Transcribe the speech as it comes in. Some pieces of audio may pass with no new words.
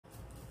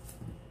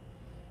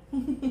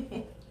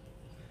Hi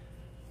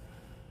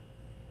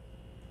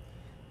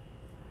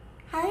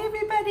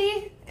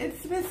everybody,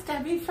 it's Miss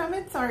Debbie from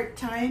It's Art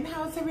Time.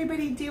 How's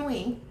everybody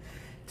doing?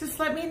 Just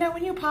let me know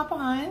when you pop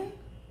on.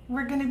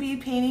 We're going to be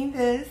painting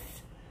this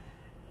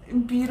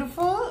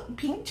beautiful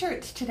pink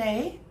church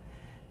today.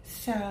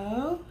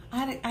 So,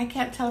 I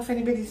can't tell if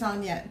anybody's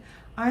on yet.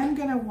 I'm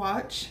going to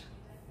watch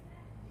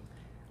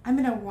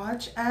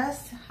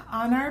us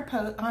on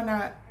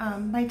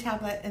my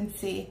tablet and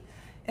see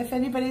if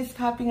anybody's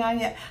popping on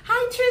yet.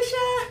 Hi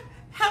Trisha,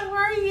 how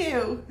are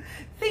you?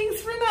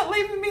 Thanks for not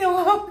leaving me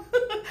alone.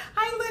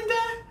 Hi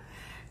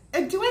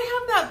Linda. Do I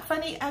have that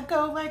funny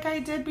echo like I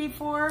did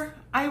before?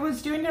 I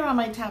was doing it on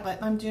my tablet.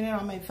 I'm doing it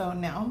on my phone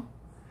now.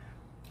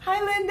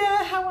 Hi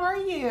Linda, how are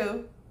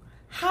you?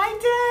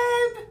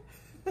 Hi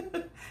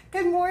Deb.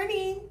 Good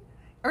morning.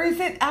 Or is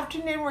it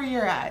afternoon where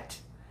you're at?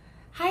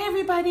 Hi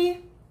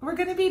everybody. We're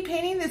going to be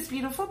painting this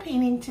beautiful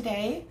painting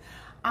today.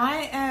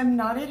 I am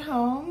not at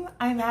home.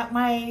 I'm at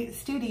my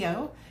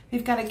studio.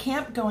 We've got a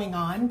camp going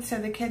on, so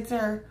the kids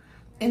are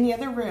in the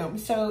other room.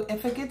 So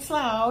if it gets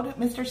loud,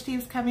 Mr.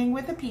 Steve's coming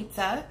with a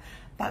pizza.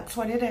 That's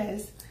what it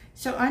is.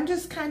 So I'm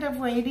just kind of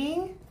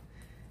waiting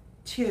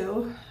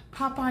to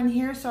pop on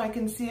here so I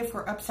can see if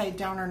we're upside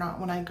down or not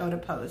when I go to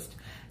post.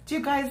 Do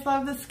you guys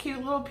love this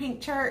cute little pink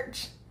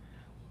church?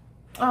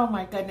 Oh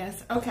my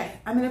goodness.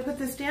 Okay, I'm going to put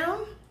this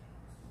down.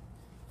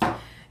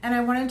 And I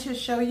wanted to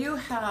show you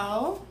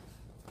how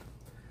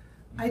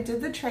I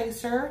did the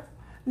tracer.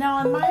 Now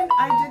on mine,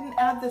 I didn't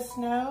add the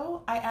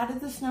snow. I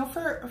added the snow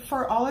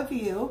for all of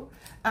you.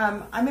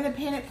 I'm going to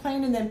paint it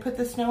plain and then put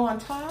the snow on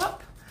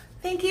top.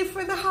 Thank you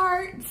for the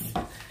hearts.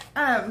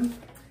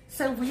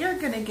 So we are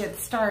going to get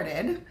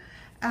started.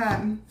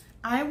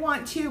 I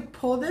want to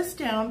pull this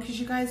down because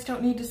you guys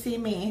don't need to see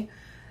me.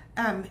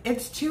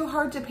 It's too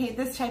hard to paint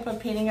this type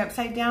of painting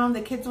upside down.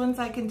 The kids ones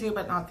I can do,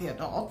 but not the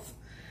adults.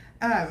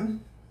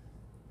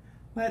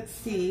 Let's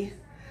see.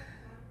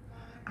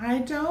 I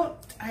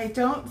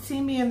don't see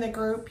me in the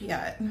group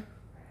yet.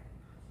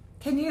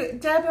 Can you,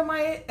 Deb, am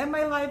I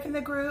live in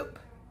the group?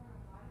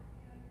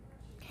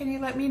 Can you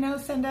let me know?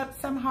 Send up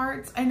some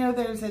hearts. I know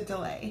there's a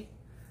delay.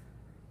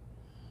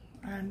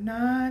 I'm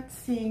not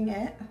seeing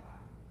it.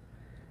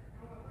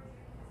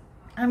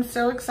 I'm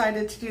so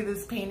excited to do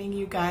this painting,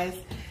 you guys.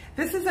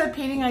 This is a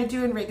painting I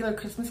do in regular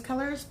Christmas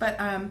colors, but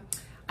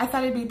I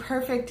thought it'd be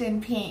perfect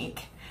in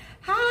pink.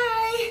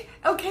 Hi!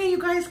 Okay, you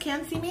guys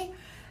can see me?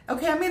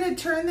 Okay, I'm going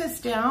to turn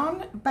this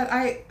down, but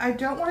I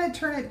don't want to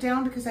turn it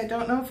down because I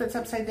don't know if it's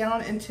upside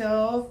down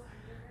until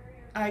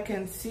I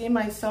can see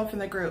myself in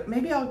the group.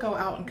 Maybe I'll go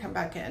out and come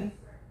back in.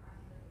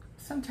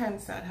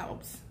 Sometimes that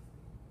helps.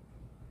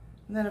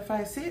 And then if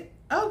I see it,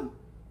 oh,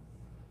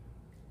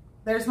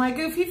 there's my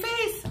goofy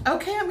face.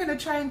 Okay, I'm going to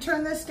try and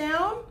turn this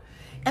down,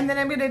 and then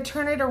I'm going to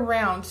turn it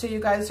around so you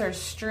guys are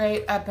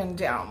straight up and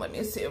down. Let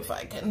me see if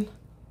I can.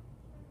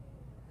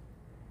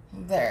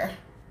 There.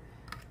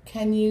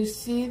 Can you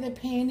see the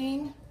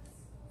painting?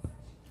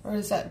 Or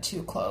is that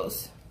too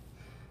close?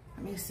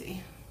 Let me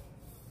see.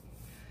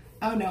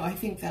 Oh no, I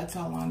think that's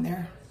all on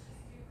there.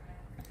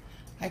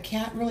 I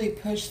can't really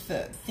push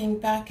the thing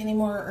back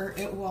anymore or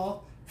it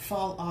will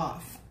fall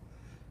off.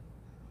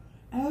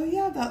 Oh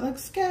yeah, that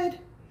looks good.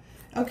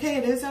 Okay,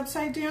 it is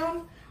upside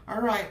down.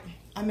 All right,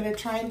 I'm gonna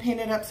try and paint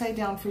it upside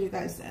down for you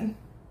guys then.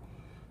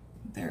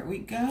 There we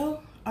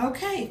go.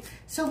 Okay,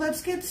 so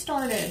let's get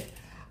started.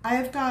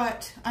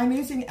 I'm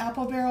using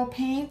Apple Barrel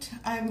paint.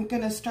 I'm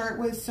gonna start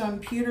with some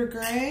pewter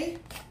gray.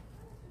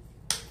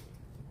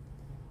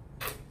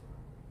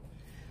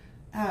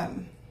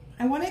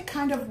 I want it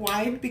kind of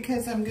wide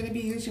because I'm gonna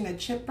be using a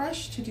chip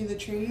brush to do the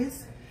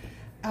trees.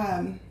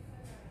 I'm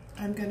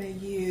gonna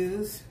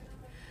use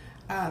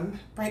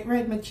bright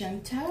red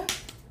magenta.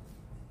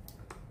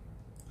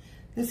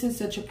 This is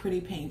such a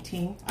pretty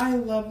painting. I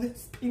love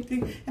this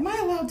painting. Am I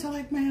allowed to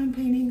like my own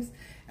paintings?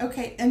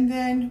 Okay, and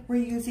then we're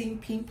using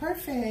Pink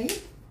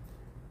Parfait.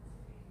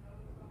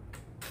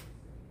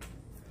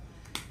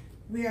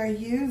 We are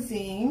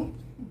using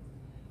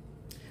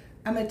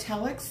a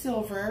metallic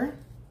silver,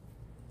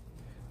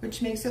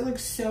 which makes it look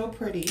so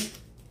pretty.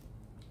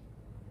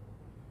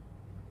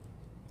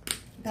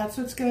 That's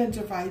what's going to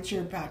divide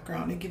your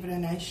background and give it a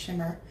nice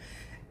shimmer.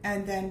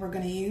 And then we're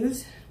going to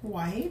use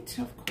white,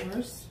 of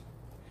course.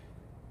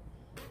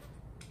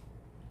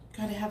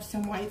 Got to have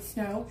some white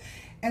snow.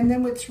 And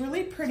then what's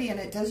really pretty, and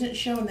it doesn't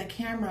show in the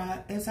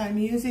camera, is I'm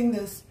using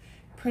this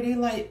pretty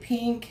light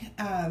pink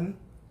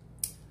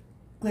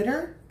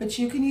glitter, but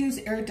you can use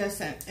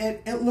iridescent.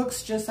 It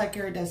looks just like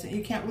iridescent.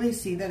 You can't really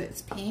see that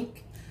it's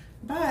pink,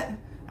 but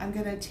I'm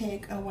going to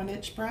take a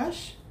 1-inch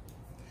brush,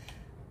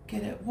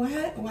 get it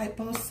wet, wipe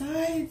both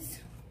sides,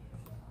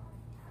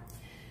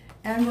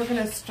 and we're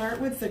going to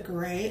start with the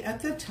gray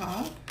at the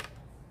top.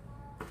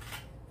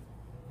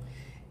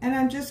 And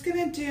I'm just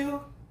going to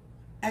do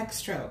X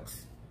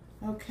strokes.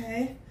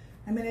 Okay,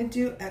 I'm going to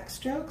do X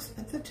strokes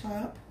at the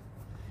top,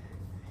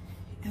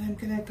 and I'm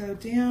going to go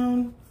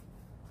down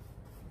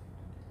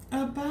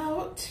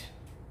about,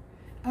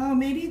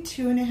 maybe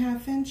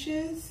 2.5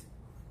 inches.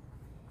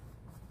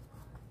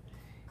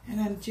 And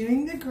I'm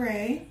doing the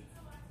gray.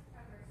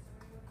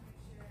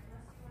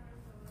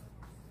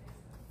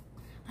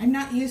 I'm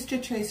not used to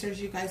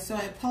tracers, you guys, so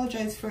I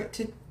apologize for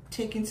it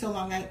taking so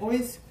long. I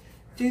always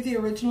do the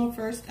original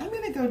first. I'm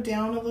going to go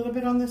down a little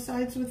bit on the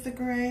sides with the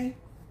gray.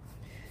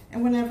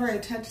 And whenever I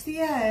touch the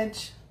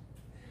edge,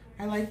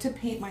 I like to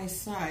paint my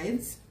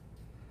sides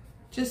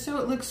just so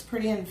it looks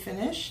pretty and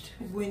finished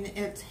when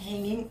it's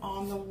hanging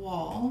on the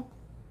wall.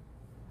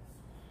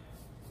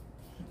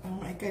 Oh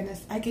my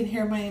goodness, I can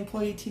hear my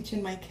employee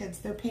teaching my kids.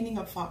 They're painting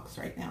a fox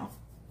right now.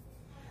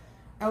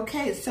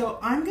 Okay, so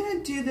I'm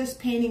gonna do this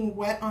painting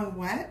wet on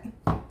wet.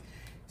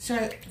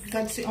 So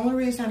that's the only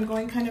reason I'm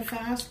going kind of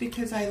fast,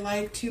 because I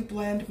like to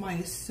blend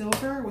my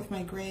silver with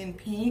my gray and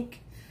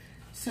pink.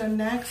 So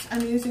next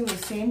I'm using the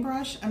same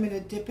brush. I'm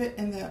gonna dip it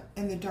in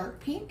the dark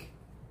pink.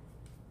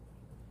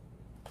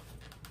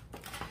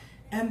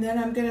 And then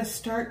I'm gonna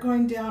start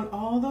going down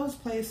all those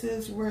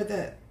places where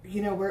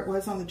where it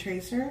was on the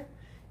tracer,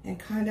 and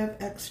kind of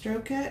X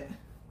stroke it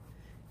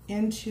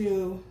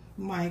into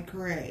my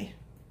gray.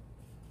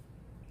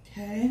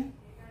 Okay,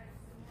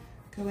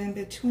 go in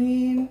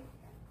between,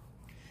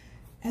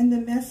 and the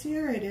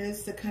messier it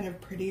is, the kind of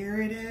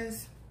prettier it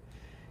is.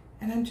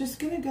 And I'm just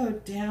gonna go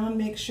down,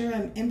 make sure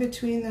I'm in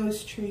between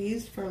those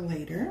trees for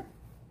later,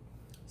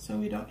 so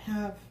we don't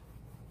have,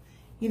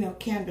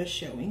 canvas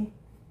showing.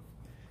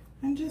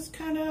 And just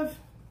kind of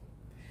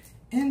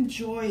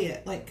enjoy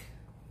it, like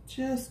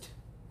just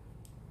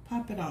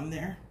pop it on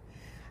there.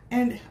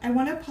 And I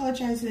want to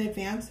apologize in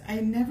advance. I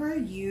never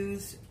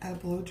use a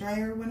blow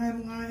dryer when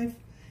I'm live,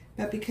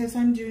 but because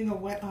I'm doing a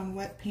wet on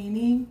wet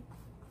painting,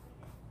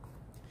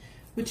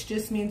 which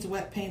just means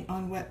wet paint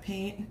on wet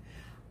paint,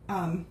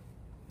 I'm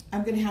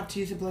going to have to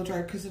use a blow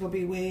dryer because it'll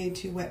be way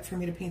too wet for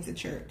me to paint the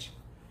church.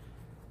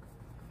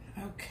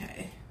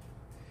 Okay,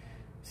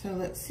 so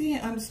let's see,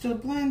 I'm still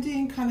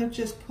blending, kind of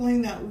just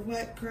pulling that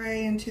wet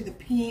gray into the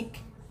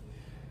pink,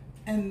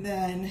 and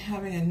then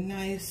having a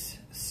nice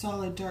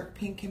solid dark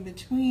pink in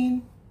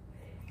between.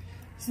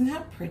 Isn't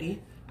that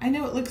pretty? I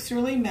know it looks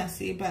really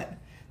messy, but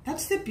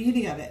that's the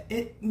beauty of it.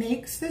 It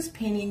makes this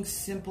painting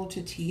simple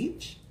to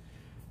teach,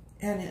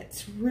 and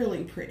it's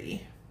really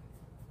pretty.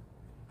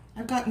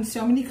 I've gotten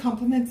so many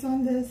compliments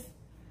on this.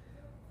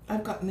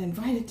 I've gotten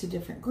invited to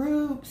different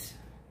groups.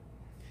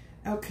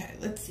 Okay,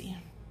 let's see.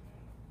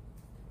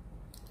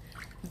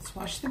 Let's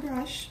wash the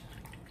brush.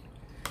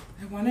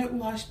 I want it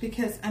washed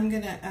because I'm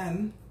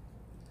gonna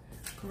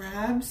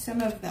grab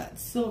some of that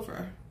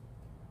silver,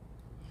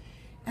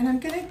 and I'm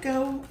gonna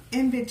go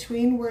in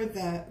between where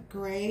the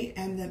gray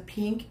and the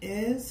pink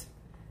is,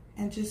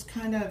 and just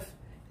kind of,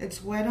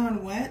 it's wet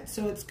on wet,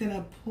 so it's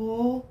gonna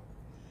pull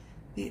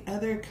the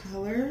other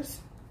colors.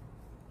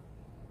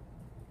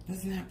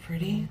 Isn't that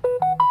pretty?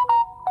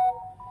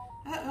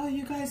 Uh-oh,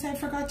 you guys, I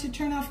forgot to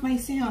turn off my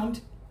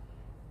sound.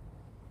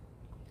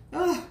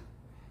 Oh,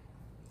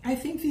 I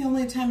think the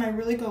only time I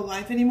really go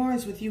live anymore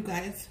is with you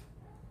guys.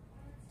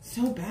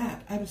 So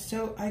bad. I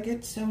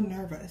get so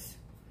nervous.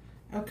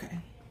 Okay.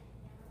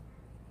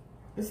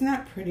 Isn't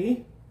that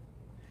pretty?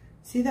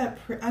 See that?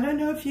 I don't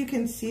know if you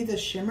can see the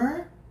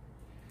shimmer,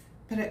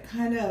 but it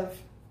kind of,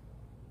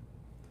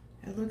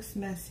 it looks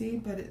messy,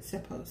 but it's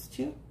supposed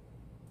to.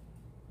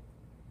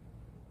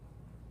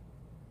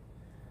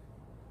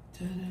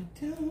 Da,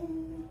 da, da.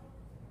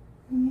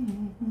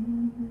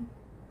 Mm-hmm.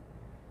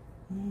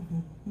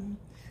 Mm-hmm.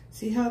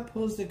 See how it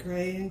pulls the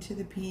gray into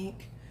the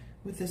pink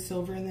with the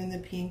silver, and then the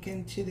pink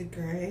into the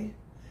gray.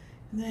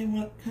 And then I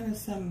want kind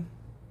of a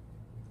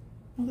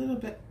little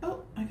bit,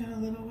 oh, I got a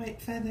little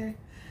white feather.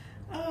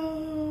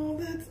 Oh,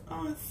 that's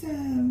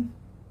awesome.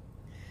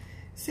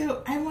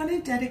 So I want to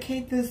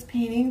dedicate this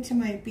painting to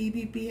my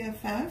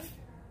BBBFF,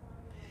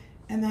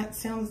 and that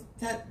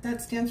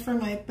stands for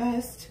my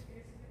best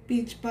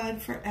beach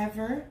bud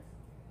forever.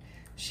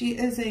 She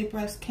is a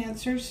breast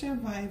cancer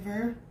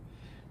survivor,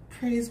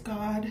 praise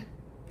God,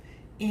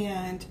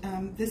 and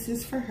this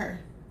is for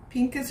her.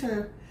 Pink is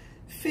her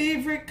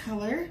favorite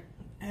color,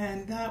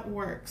 and that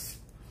works.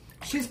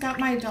 She's got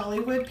my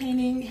Dollywood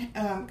painting,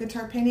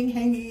 guitar painting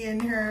hanging in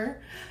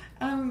her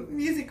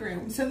music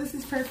room, so this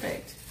is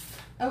perfect.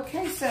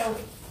 Okay, so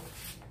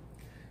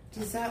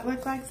does that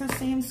look like the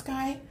same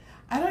sky?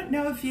 I don't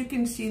know if you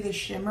can see the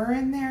shimmer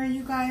in there,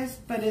 you guys,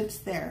 but it's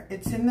there.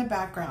 It's in the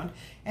background,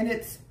 and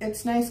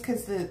it's nice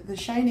because the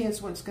shiny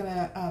is what's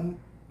gonna,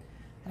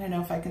 I don't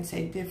know if I can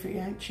say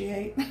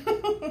differentiate.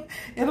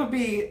 It'll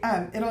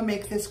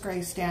make this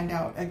gray stand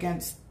out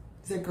against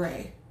the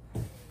gray.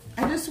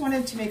 I just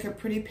wanted to make a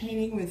pretty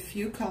painting with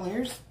few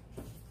colors.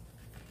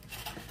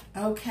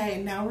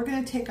 Okay, now we're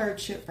gonna take our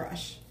chip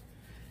brush,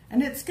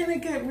 and it's gonna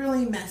get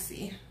really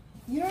messy.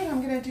 You know what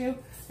I'm gonna do?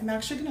 I'm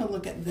actually gonna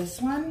look at this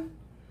one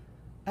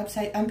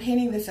I'm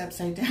painting this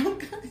upside down,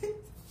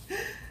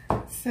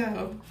 guys.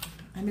 So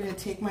I'm gonna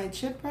take my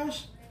chip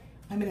brush,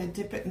 I'm gonna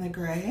dip it in the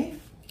gray,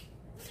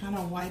 kind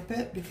of wipe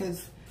it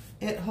because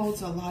it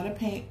holds a lot of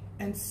paint,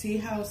 and see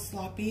how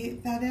sloppy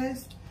that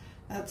is?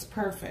 That's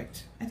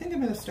perfect. I think I'm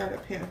gonna start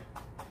up here,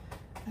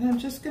 and I'm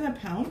just gonna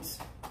pounce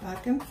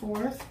back and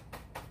forth.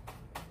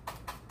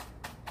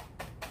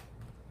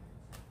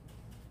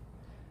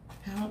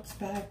 Bounce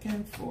back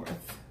and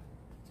forth.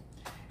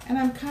 And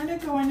I'm kind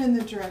of going in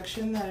the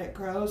direction that it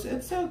grows.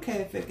 It's okay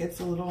if it gets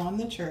a little on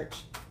the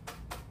church.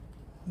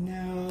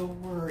 No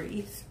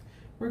worries.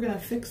 We're going to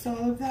fix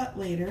all of that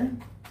later.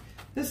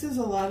 This is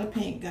a lot of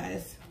paint,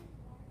 guys.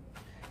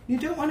 You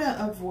don't want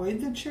to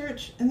avoid the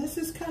church. And this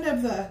is kind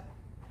of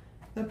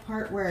the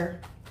part where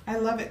I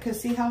love it,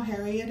 because see how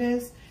hairy it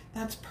is?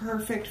 That's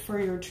perfect for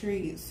your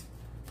trees.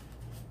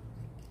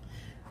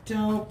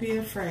 Don't be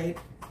afraid.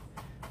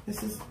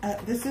 This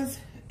is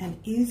an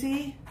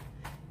easy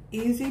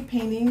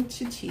painting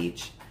to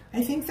teach.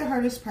 I think the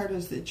hardest part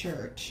is the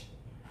church,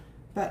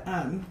 but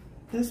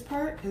this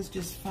part is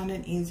just fun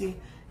and easy.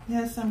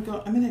 Yes, I'm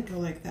gonna go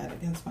like that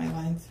against my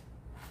lines,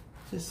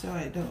 just so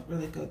I don't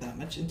really go that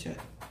much into it.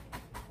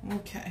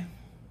 Okay,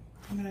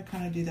 I'm gonna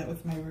kind of do that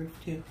with my roof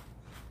too.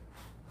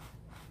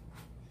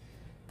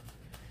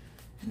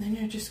 And then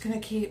you're just gonna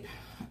keep,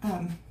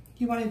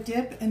 you wanna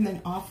dip and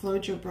then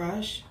offload your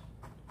brush.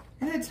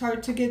 And it's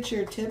hard to get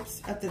your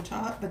tips at the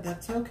top, but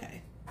that's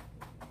okay.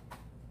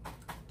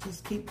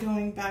 Just keep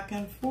going back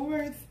and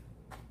forth.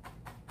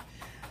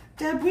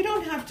 Deb, we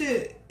don't have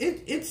to,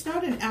 it's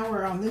not an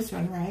hour on this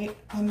one, right?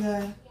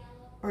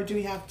 Or do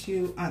we have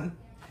to, I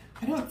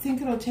don't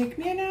think it'll take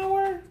me an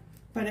hour,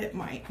 but it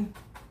might.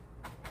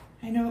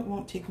 I know it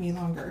won't take me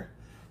longer.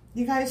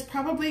 You guys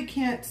probably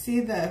can't see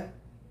the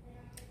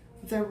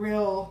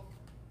real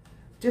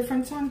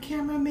difference on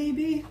camera,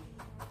 maybe.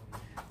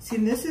 See,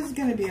 this is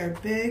going to be our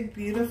big,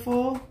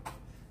 beautiful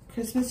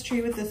Christmas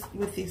tree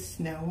with the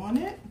snow on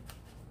it.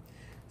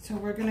 So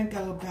we're going to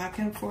go back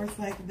and forth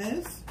like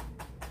this,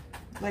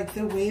 like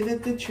the way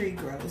that the tree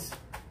grows.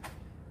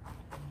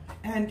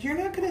 And you're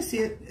not going to see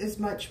it as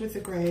much with the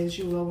gray as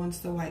you will once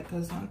the white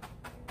goes on.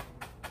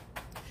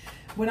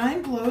 When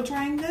I'm blow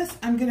drying this,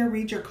 I'm going to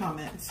read your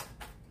comments.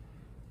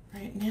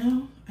 Right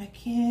now, I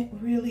can't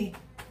really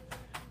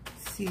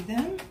see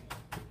them.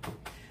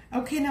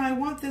 Okay, now I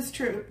want this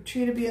tree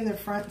to be in the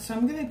front, so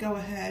I'm going to go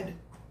ahead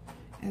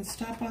and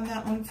stop on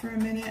that one for a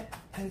minute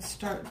and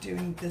start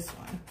doing this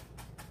one.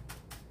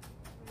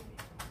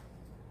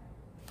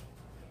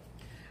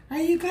 Are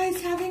you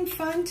guys having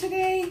fun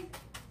today?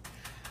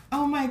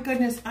 Oh my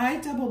goodness, I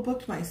double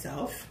booked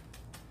myself.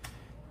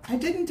 I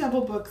didn't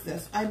double book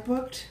this. I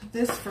booked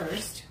this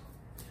first,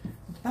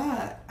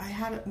 but I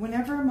had,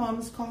 whenever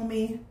moms call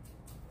me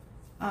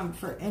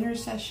for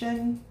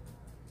intercession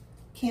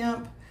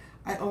camp,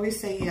 I always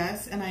say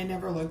yes, and I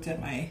never looked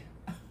at my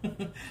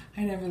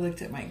I never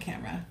looked at my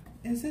camera.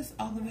 Is this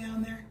all the way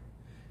on there?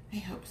 I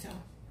hope so.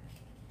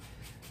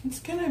 It's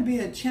gonna be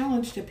a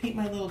challenge to paint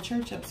my little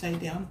church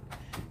upside down.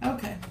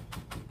 Okay.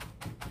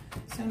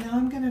 So now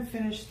I'm gonna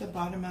finish the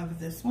bottom of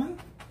this one.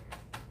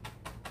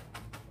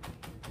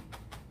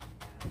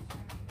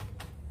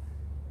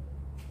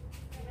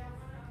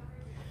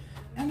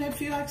 And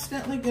if you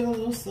accidentally get a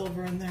little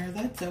silver in there,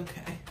 that's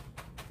okay.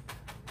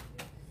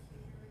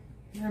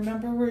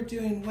 Remember, we're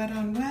doing wet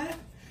on wet,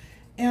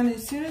 and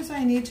as soon as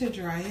I need to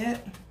dry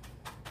it,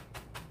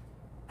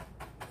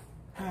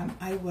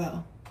 I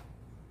will.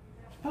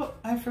 Oh,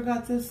 I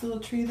forgot this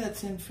little tree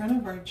that's in front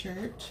of our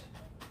church.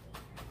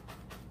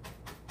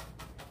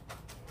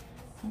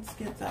 Let's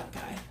get that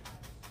guy.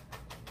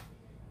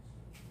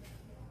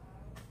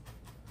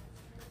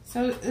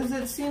 So, does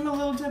it seem a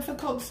little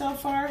difficult so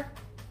far?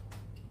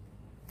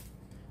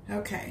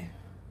 Okay.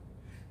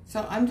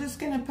 So I'm just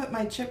going to put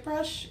my chip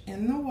brush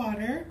in the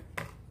water.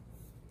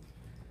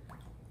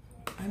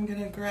 I'm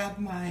going to grab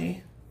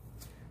my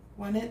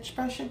 1-inch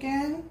brush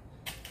again.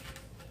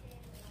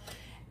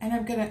 And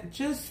I'm going to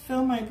just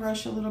fill my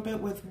brush a little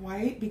bit with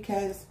white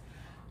because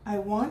I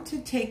want to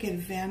take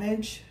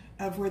advantage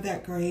of where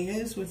that gray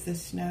is with the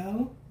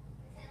snow.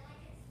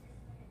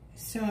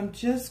 So I'm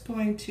just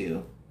going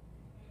to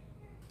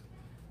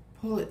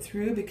pull it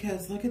through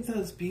because look at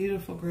those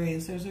beautiful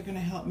grays. Those are going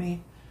to help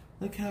me.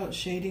 Look how it's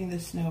shading the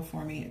snow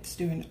for me. It's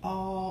doing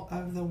all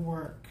of the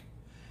work.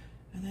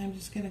 And then I'm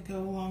just going to go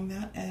along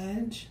that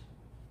edge.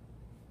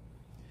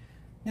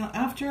 Now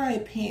after I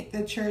paint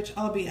the church,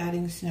 I'll be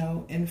adding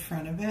snow in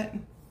front of it.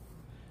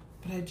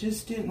 But I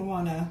just didn't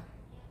want to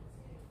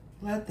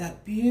let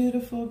that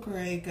beautiful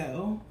gray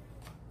go.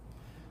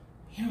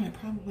 You know, I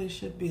probably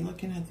should be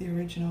looking at the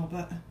original,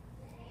 but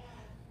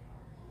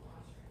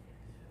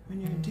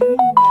when you're doing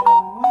wet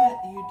on wet,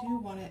 you do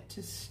want it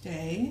to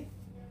stay.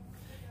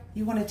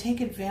 You want to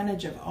take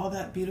advantage of all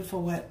that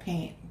beautiful wet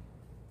paint.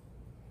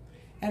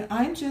 And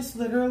I'm just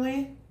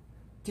literally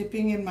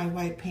dipping in my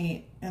white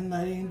paint and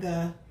letting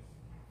the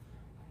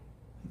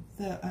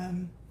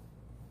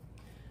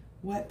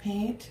wet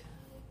paint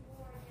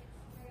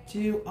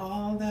do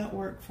all that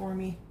work for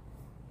me.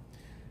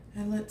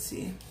 And let's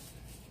see.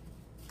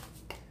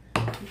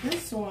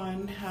 This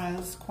one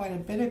has quite a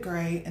bit of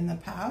gray in the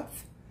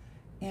path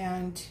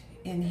and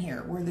in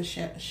here where the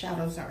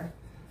shadows are.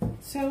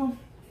 So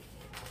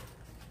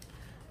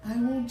I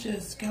will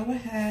just go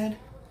ahead.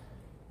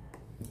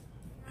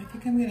 I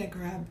think I'm gonna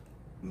grab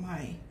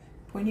my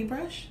pointy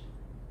brush.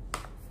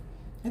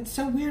 It's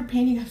so weird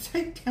painting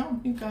upside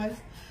down, you guys.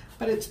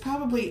 but it's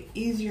probably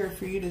easier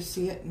for you to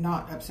see it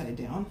not upside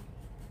down.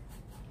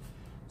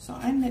 So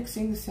I'm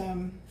mixing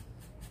a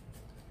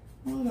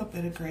little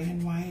bit of gray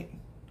and white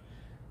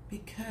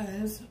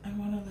because I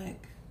want to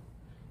like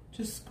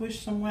just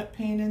squish some wet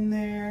paint in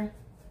there.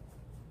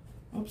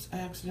 Oops, I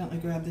accidentally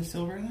grabbed the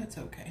silver. That's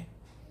okay.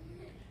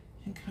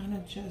 And kind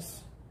of just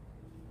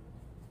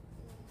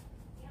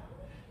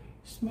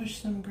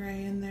smush some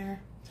gray in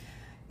there.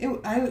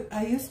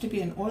 I used to be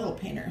an oil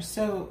painter,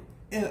 so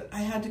I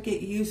had to get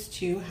used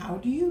to how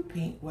do you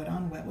paint wet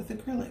on wet with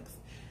acrylics.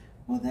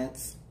 Well,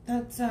 that's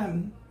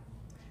the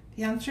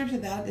answer to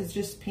that is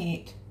just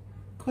paint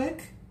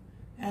quick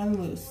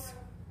and loose.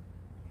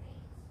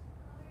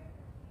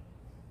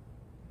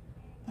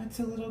 That's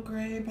a little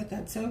gray, but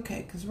that's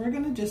okay because we're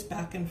gonna just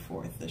back and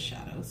forth the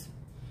shadows.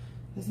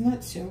 Isn't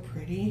that so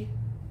pretty?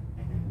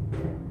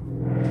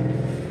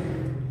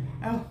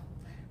 Oh,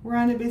 we're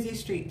on a busy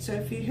street, so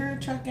if you hear a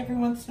truck every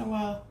once in a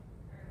while,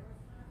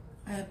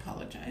 I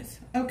apologize.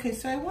 Okay,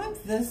 so I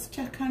want this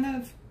to kind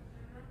of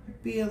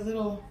be a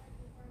little,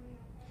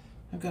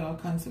 I've got all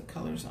kinds of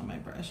colors on my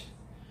brush,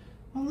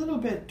 a little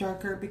bit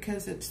darker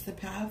because it's the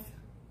path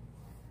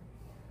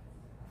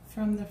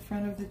from the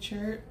front of the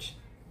church.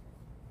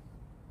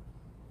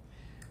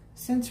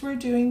 Since we're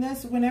doing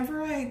this,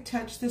 whenever I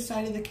touch the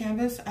side of the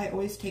canvas, I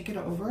always take it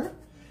over.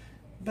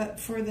 But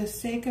for the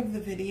sake of the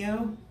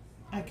video,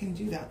 I can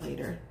do that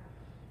later.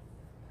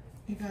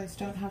 You guys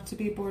don't have to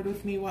be bored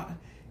with me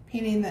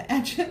painting the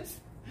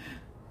edges.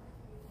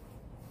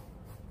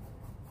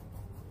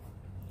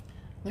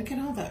 Look at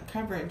all that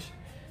coverage.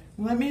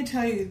 Let me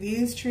tell you,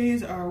 these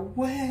trees are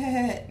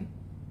wet.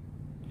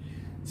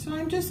 So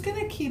I'm just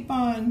gonna keep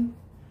on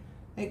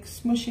like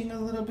smushing a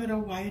little bit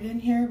of white in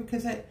here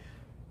because I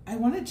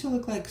want it to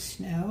look like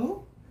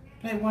snow,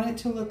 but I want it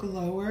to look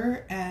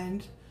lower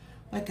and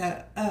like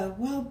a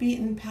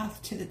well-beaten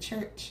path to the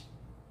church.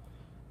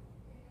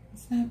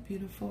 Isn't that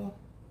beautiful?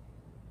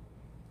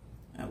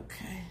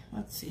 Okay,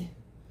 let's see.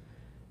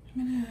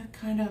 I'm gonna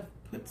kind of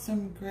put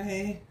some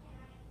gray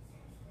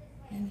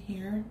in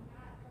here,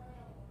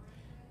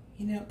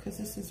 you know, because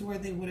this is where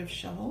they would have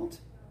shoveled.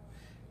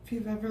 If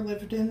you've ever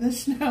lived in the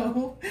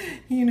snow,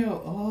 you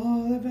know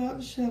all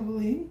about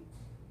shoveling.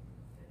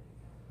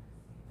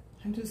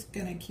 I'm just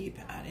gonna keep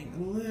adding a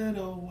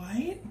little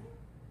white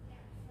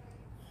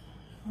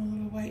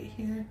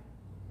here.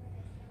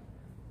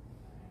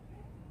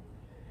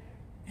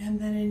 And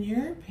then in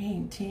your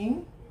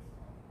painting,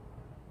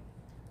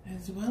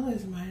 as well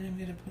as mine, I'm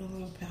gonna put a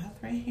little path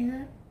right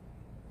here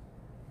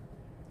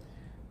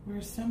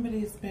where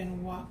somebody's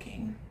been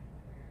walking.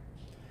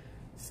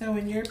 So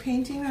in your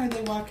painting, are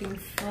they walking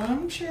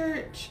from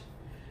church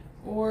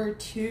or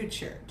to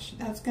church?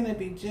 That's gonna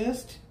be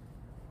just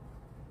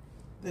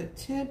the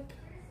tip,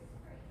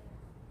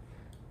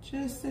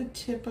 just the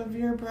tip of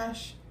your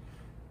brush,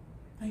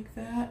 like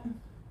that.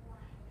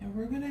 And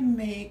we're gonna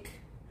make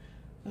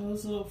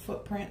those little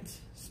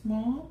footprints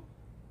small.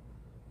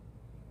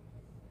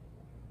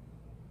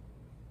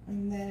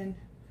 And then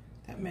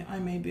I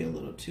may be a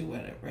little too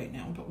wet right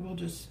now, but we'll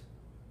just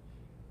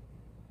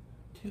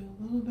do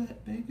a little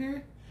bit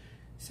bigger.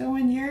 So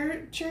in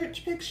your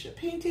church picture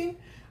painting,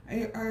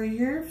 are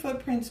your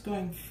footprints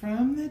going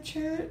from the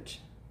church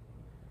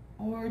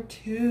or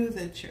to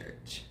the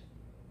church?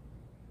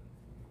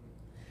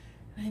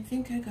 And I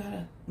think I got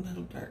a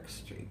little dark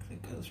streak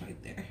that goes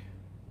right there.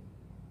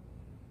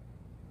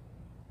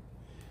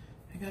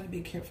 I got to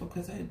be careful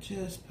because I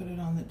just put it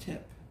on the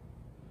tip.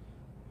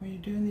 When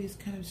you're doing these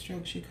kind of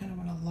strokes, you kind of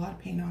want a lot of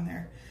paint on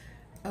there.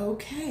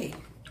 Okay,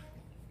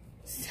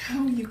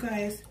 so you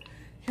guys,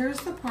 here's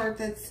the part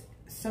that's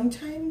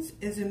sometimes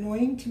is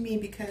annoying to me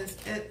because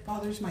it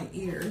bothers my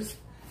ears,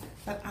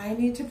 but I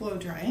need to blow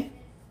dry.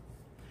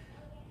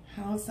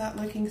 How's that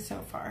looking so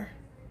far?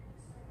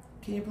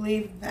 Can you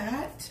believe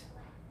that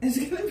is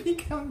going to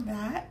become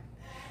that?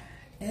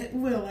 It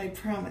will, I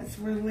promise.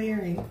 We're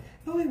layering.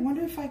 Oh, I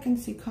wonder if I can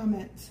see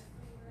comments.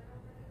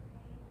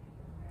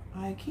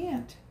 I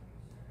can't.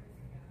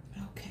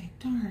 Okay,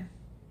 darn.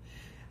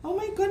 Oh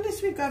my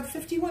goodness, we've got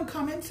 51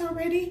 comments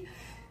already.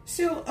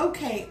 So,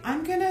 okay,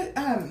 I'm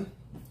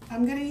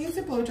gonna use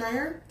a blow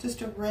dryer,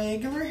 just a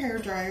regular hair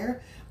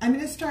dryer. I'm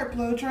gonna start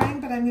blow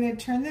drying, but I'm gonna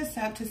turn this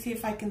up to see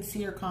if I can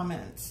see your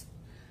comments.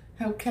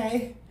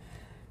 Okay,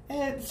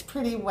 it's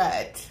pretty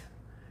wet.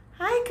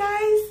 Hi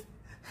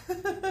guys,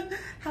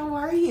 how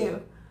are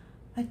you?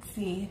 Let's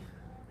see.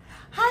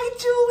 Hi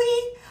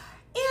Julie,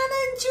 Anna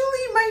and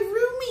Julie, my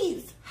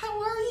roomies.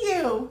 How are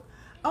you?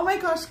 Oh my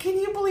gosh, can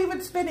you believe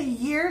it's been a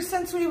year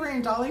since we were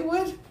in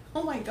Dollywood?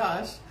 Oh my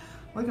gosh.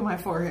 Look at my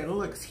forehead, it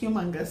looks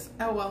humongous.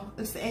 Oh well,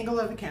 it's the angle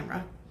of the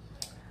camera.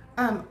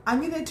 I'm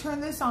gonna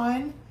turn this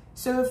on,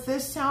 so if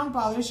this sound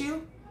bothers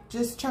you,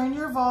 just turn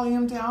your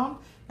volume down,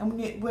 and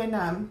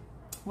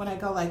when I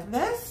go like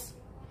this,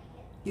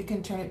 you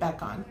can turn it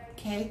back on,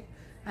 okay?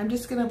 I'm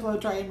just gonna blow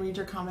dry and read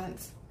your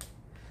comments.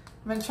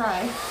 I'm gonna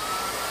try.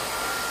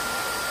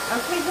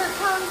 Okay, here it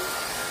comes.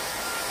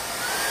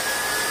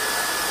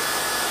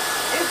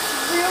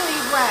 It's really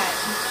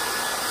wet.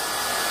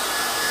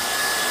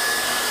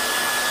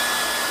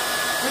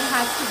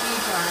 has to be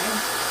dry.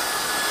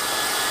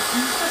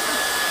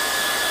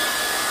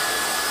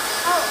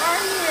 How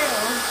are you?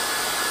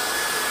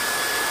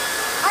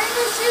 I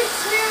miss you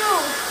too.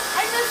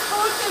 I miss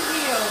both of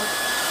you.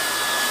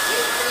 We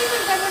haven't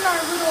even been in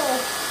our little,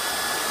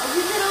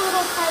 we did a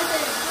little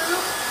private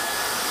group.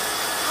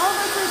 All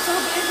of us are so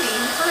busy,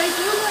 but I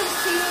do love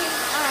seeing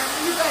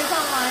you guys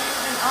online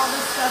and all the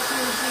stuff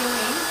you're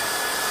doing.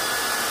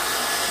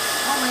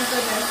 Oh my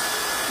goodness.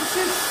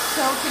 This is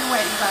soaking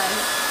wet, you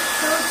guys.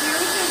 So yours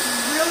is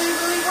really,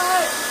 really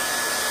wet.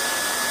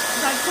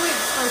 That's the way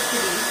it's supposed to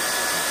be.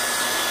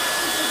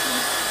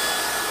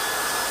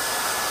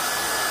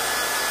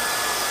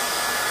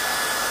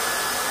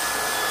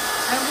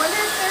 I wonder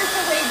if there's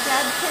a way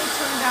Dad can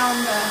turn down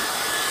the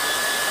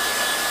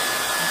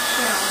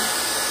sound.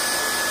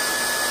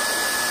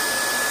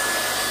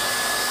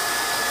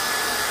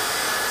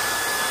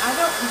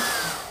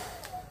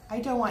 I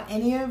don't want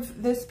any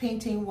of this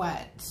painting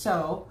wet,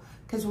 so,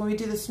 because when we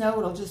do the snow,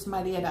 it'll just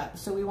muddy it up.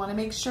 So we want to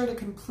make sure to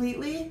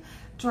completely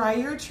dry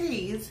your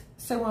trees,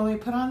 so when we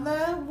put on the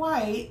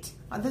white,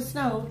 on the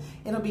snow,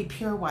 it'll be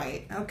pure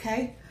white,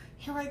 okay?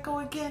 Here I go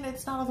again,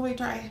 it's not all the way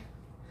dry.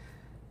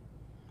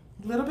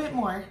 A little bit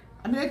more.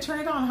 I'm going to turn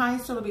it on high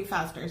so it'll be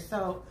faster,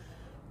 so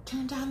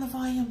turn down the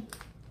volume.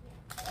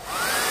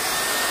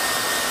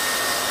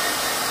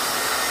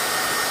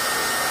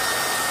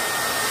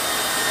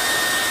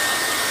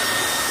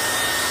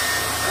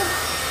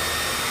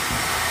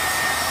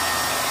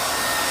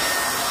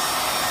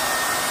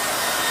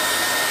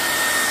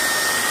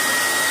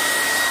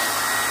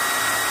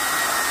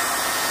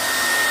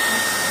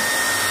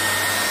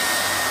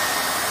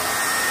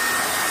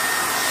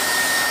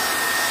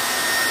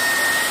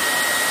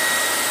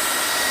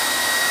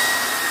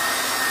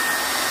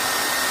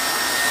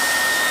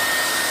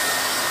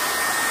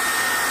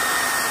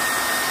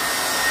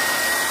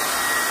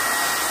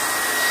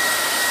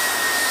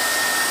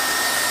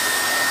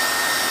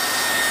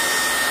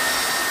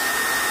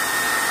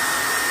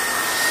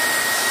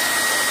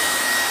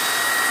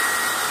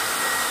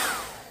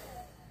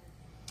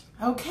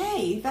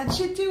 Okay, that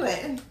should do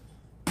it.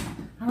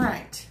 All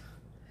right,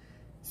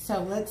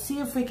 so let's see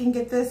if we can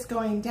get this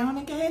going down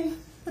again.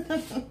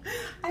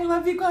 I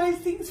love you guys,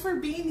 thanks for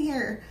being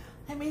here.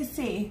 Let me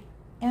see,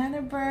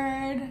 Anna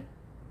Bird,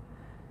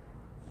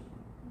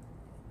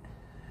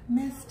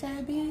 Miss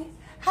Debbie,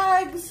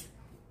 hugs.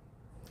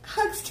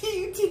 Hugs to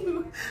you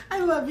too. I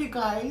love you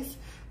guys.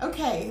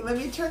 Okay, let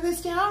me turn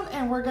this down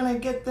and we're gonna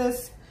get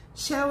this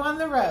show on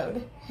the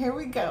road. Here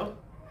we go.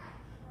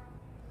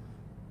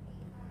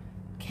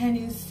 Can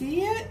you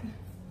see it?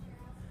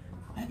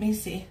 Let me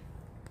see.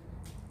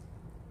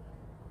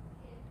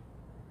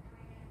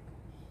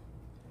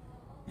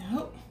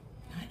 Nope,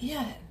 not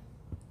yet.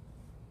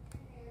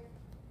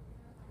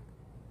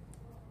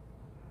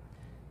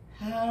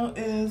 How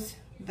is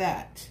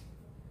that?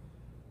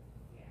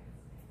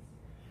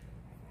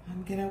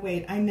 I'm gonna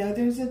wait. I know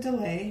there's a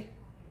delay.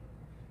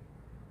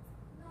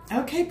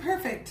 Okay,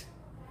 perfect.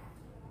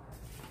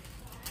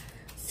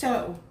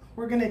 So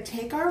we're gonna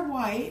take our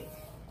white,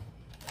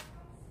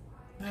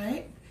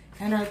 right,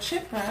 and our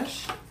chip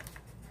brush.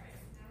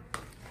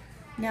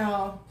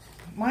 Now,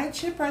 my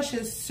chip brush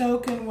is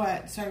soaking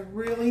wet, so I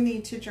really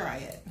need to dry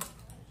it.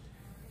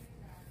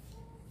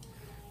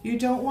 You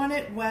don't want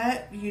it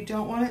wet, you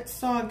don't want it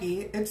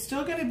soggy. It's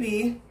still gonna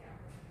be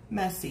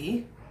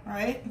messy,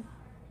 right?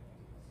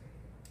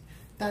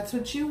 That's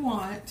what you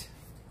want.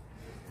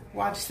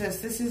 Watch this,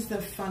 this is the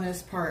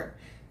funnest part.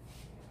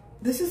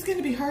 This is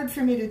gonna be hard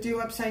for me to do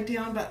upside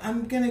down, but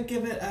I'm gonna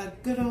give it a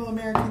good old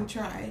American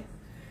try.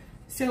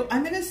 So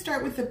I'm gonna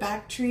start with the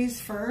back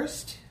trees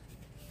first,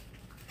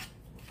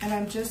 and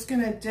I'm just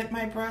gonna dip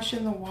my brush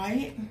in the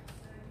white,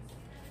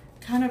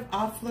 kind of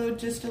offload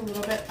just a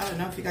little bit. I don't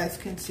know if you guys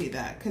can see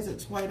that because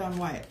it's white on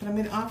white, but I'm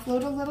gonna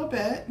offload a little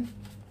bit.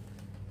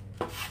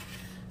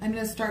 I'm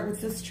gonna start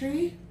with this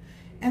tree,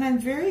 and I'm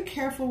very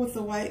careful with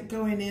the white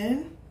going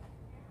in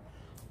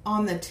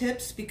on the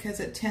tips because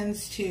it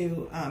tends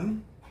to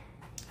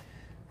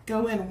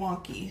go in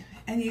wonky.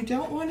 And you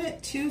don't want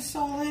it too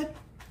solid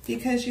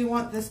because you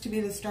want this to be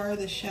the star of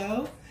the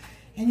show.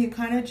 And you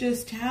kind of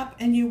just tap,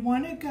 and you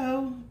want to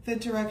go the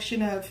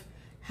direction of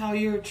how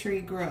your tree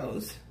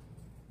grows.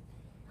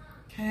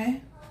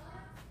 Okay?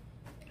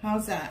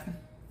 How's that?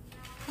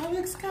 That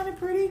looks kind of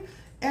pretty.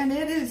 And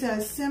it is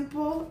as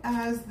simple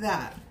as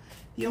that.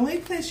 The only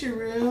place you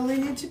really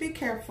need to be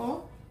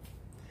careful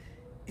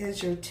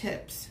is your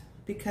tips,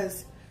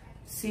 because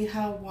see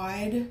how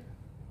wide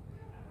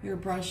your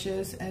brush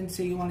is, and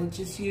so you want to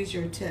just use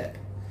your tip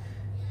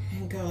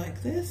and go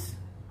like this.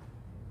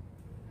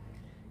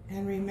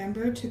 And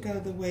remember to go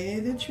the way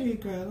the tree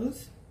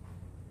grows.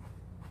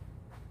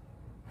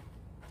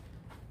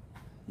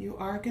 You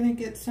are going to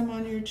get some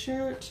on your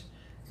church,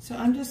 so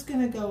I'm just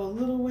going to go a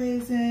little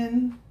ways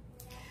in.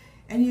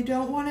 And you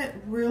don't want it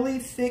really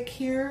thick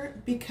here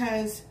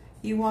because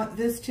you want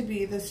this to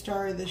be the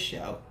star of the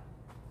show.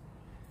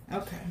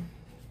 Okay.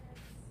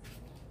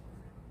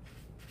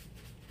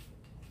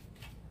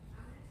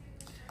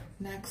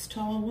 Next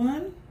tall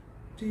one,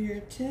 do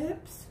your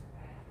tips,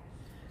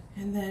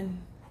 and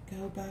then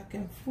go back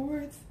and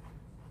forth.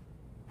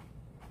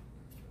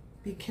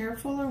 Be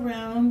careful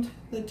around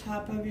the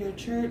top of your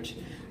church.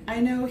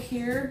 I know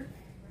here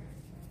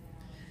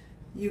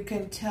you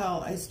can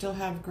tell I still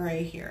have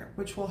gray here,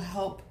 which will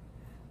help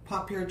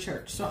pop your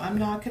church. So I'm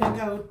not going to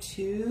go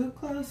too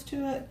close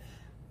to it.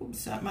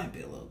 Oops, that might be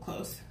a little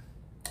close.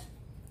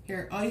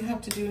 Here, all you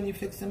have to do when you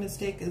fix a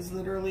mistake is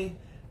literally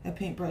a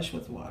paintbrush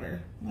with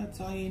water. That's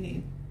all you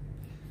need.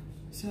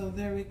 So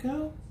there we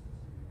go.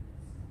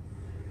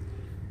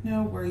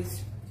 No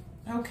worries.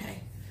 Okay,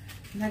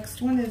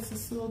 next one is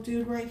this little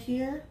dude right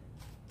here.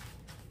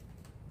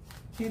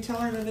 Can you tell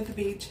I live at the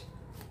beach?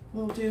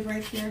 Little dude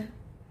right here.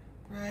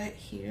 Right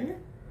here.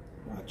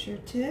 Watch your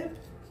tip.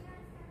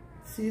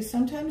 See,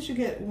 sometimes you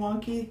get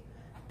wonky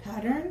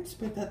patterns,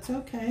 but that's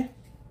okay.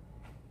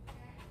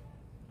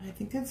 I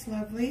think it's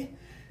lovely.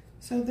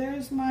 So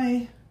there's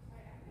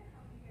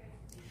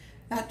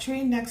that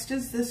tree. Next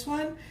is this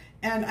one,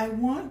 and I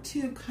want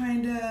to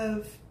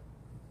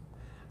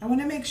I want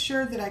to make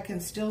sure that I can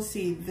still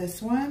see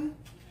this one.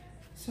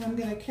 So I'm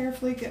going to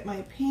carefully get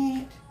my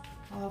paint,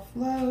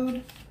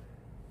 offload.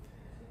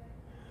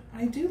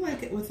 I do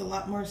like it with a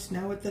lot more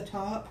snow at the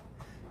top,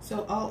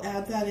 so I'll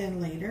add that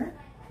in later.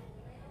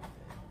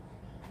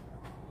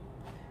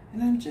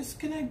 And I'm just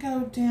going to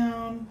go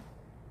down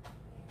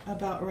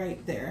about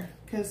right there,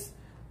 because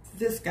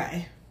this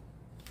guy.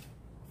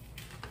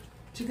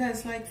 Do you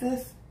guys like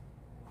this?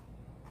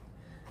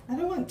 I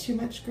don't want too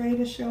much gray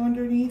to show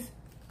underneath,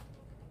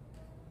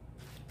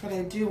 but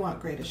I do want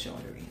gray to show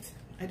underneath.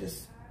 I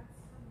just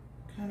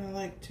kind of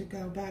like to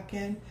go back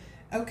in.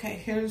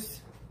 Okay, here's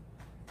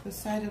the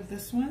side of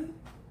this one.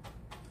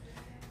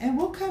 And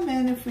we'll come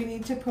in if we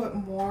need to put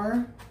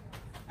more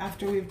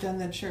after we've done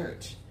the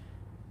church.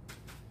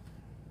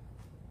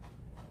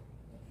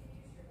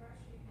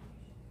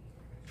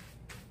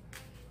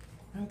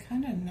 I'm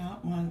kind of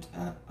not want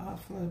to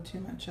offload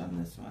too much on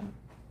this one.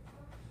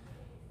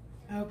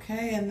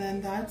 Okay, and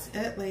then that's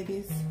it,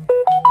 ladies.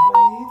 What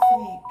do you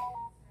think?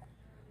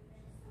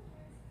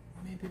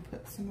 Maybe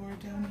put some more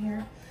down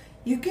here.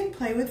 You can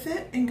play with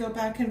it and go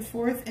back and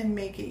forth and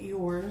make it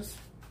yours.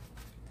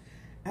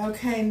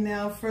 Okay,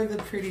 now for the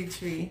pretty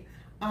tree.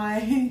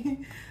 I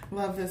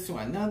love this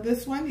one. Now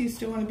this one, you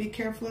still want to be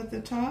careful at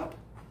the top,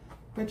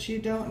 but you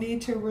don't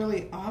need to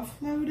really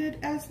offload it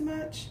as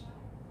much.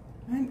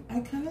 I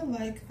kind of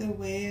like the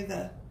way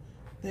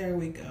there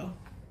we go.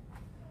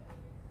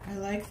 I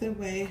like the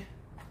way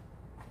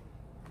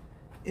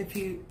if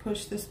you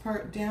push this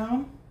part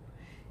down,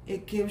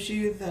 it gives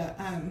you the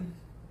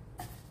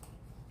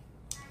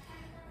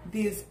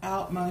these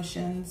out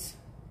motions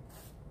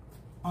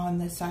on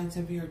the sides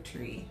of your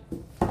tree.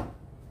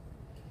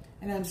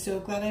 And I'm so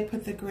glad I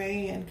put the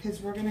gray in,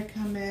 because we're going to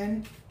come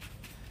in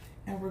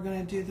and we're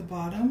going to do the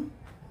bottom.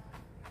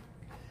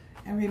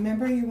 And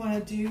remember, you want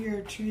to do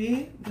your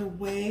tree the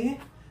way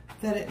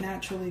that it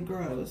naturally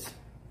grows.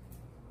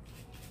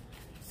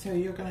 So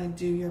you're going to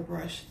do your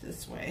brush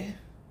this way.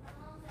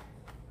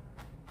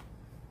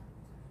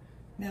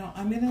 Now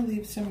I'm going to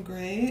leave some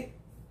gray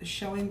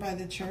showing by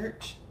the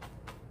church,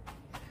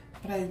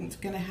 but I'm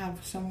going to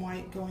have some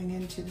white going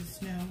into the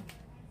snow.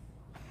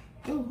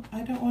 Oh,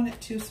 I don't want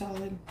it too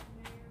solid.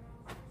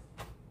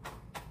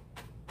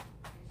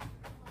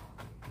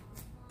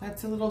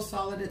 That's a little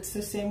solid. It's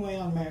the same way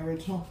on my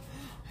original.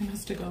 I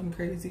must have gone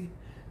crazy.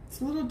 It's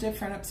a little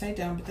different upside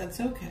down, but that's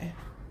okay.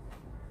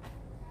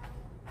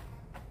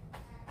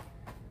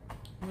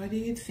 What do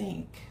you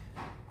think?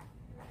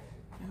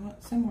 I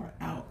want some more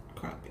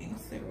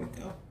outcroppings. There we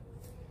go.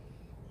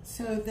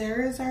 So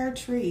there is our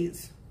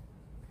trees.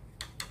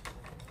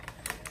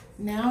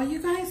 Now, you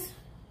guys,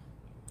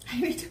 I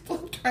need to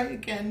blow dry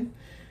again.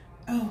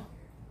 Oh,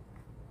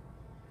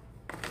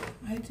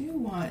 I do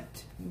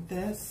want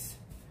this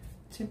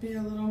to be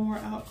a little more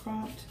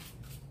outcropped.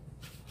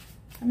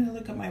 I'm going to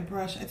look at my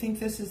brush. I think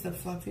this is the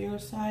fluffier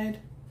side.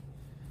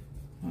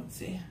 Let's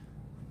see.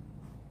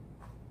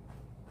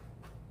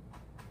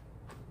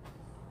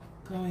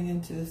 Going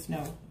into the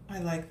snow. I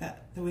like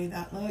that, the way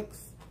that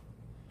looks.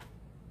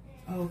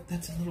 Oh,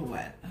 that's a little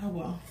wet. Oh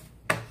well.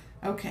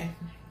 Okay,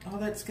 all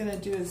that's going to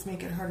do is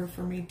make it harder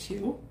for me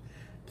to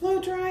blow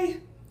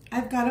dry.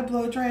 I've got to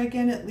blow dry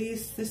again, at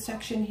least this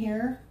section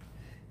here,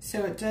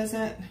 so it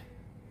doesn't,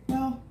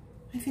 well,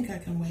 I think I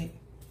can wait.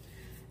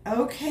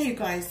 Okay, you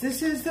guys,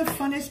 this is the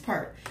funnest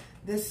part.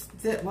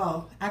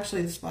 Well,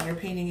 actually the splatter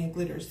painting and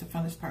glitter is the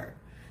funnest part.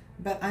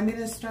 But I'm going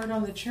to start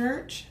on the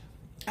church.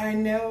 I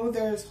know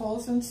there's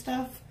holes and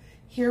stuff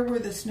here where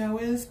the snow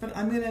is, but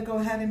I'm going to go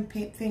ahead and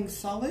paint things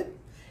solid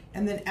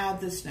and then add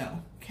the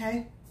snow,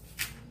 okay?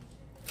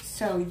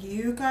 So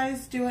you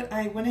guys do it.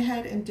 I went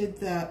ahead and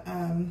did the,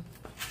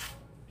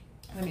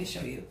 let me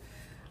show you.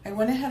 I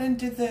went ahead and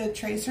did the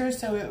tracer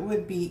so it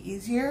would be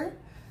easier.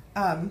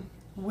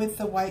 With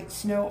the white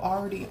snow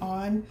already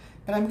on,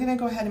 but I'm gonna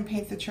go ahead and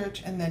paint the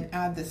church and then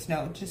add the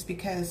snow, just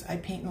because I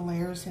paint in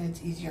layers and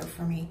it's easier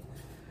for me.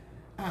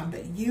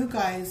 But you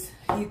guys,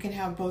 you can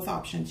have both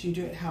options. You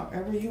do it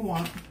however you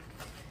want.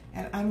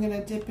 And I'm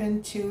gonna dip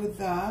into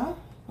the,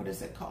 what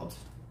is it called?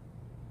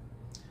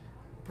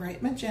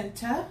 Bright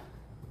Magenta.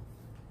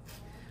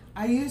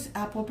 I use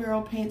Apple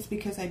Barrel paints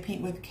because I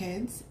paint with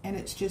kids and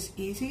it's just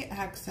easy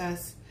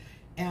access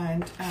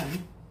and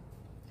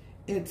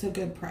it's a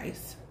good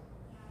price.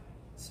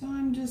 So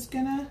I'm just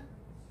gonna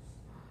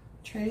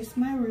trace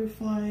my roof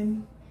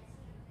line.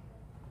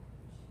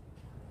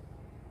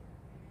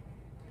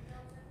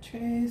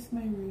 Trace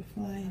my roof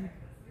line.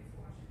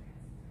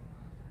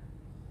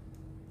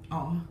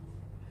 Oh,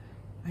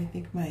 I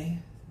think my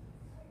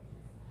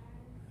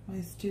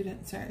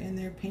students are in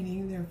there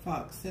painting their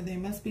fox, so they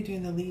must be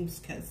doing the leaves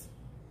because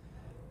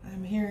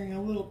I'm hearing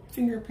a little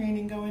finger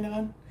painting going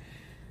on.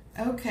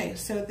 Okay,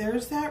 so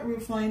there's that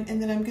roof line,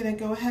 and then I'm going to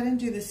go ahead and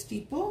do the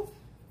steeple.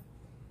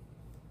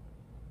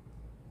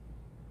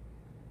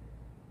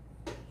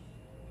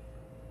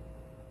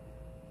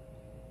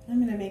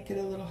 I'm going to make it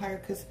a little higher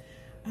because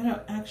I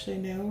don't actually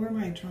know where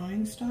my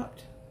drawing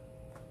stopped.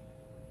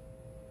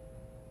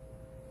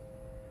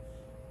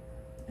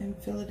 And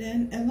fill it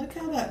in, and look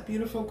how that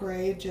beautiful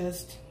gray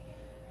just,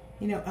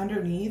 you know,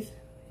 underneath,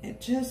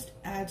 it just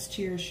adds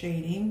to your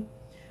shading.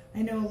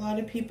 I know a lot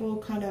of people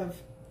kind of,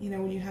 you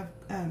know, when you have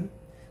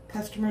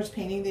customers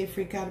painting, they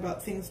freak out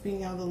about things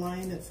being out of the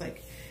line. It's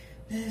like,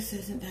 this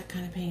isn't that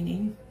kind of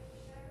painting.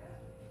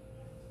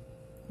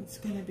 It's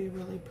gonna be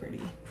really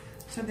pretty.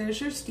 So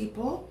there's your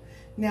steeple.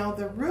 Now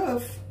the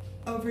roof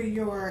over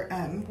your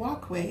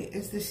walkway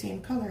is the same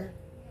color.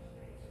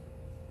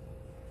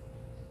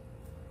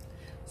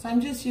 So I'm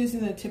just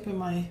using the tip of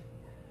my,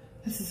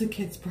 this is a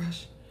kid's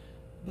brush,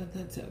 but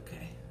that's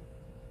okay.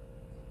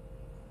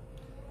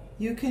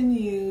 You can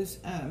use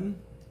a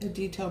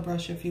detail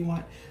brush if you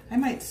want. I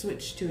might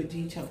switch to a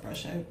detail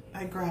brush.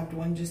 I grabbed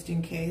one just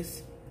in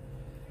case,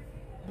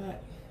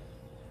 but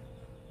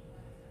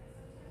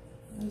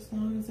as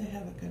long as I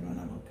have a good one,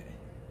 I'm okay.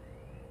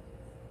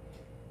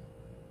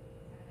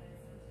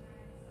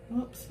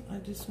 Oops, I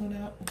just went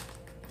out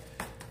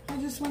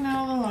of the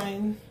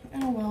line.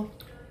 Oh well.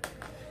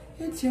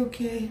 It's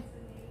okay.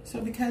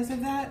 So because of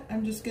that,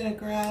 I'm just gonna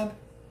grab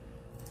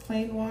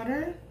plain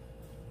water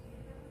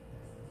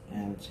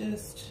and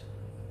just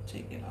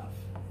take it off.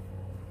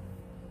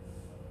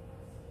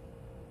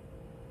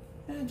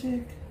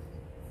 Magic.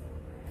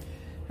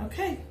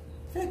 Okay,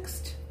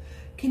 fixed.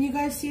 Can you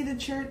guys see the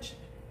church?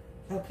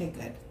 Okay,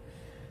 good.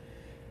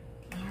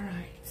 All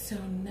right, so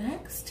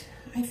next,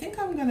 I think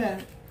I'm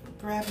gonna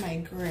grab my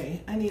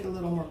gray. I need a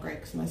little more gray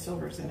because my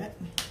silver's in it.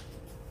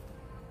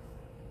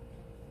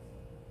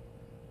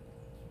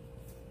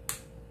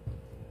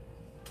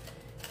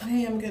 I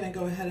am going to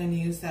go ahead and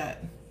use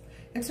that.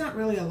 It's not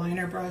really a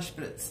liner brush,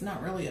 but it's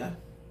not really a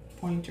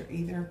pointer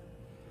either.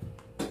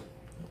 But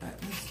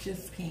let's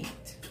just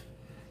paint.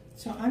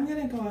 So I'm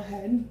going to go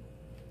ahead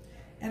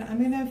and I'm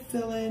going to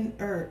fill in,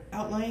 or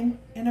outline,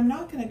 and I'm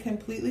not going to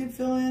completely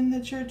fill in the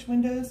church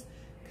windows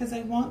because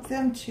I want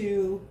them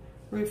to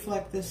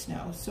reflect the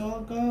snow. So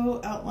I'll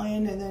go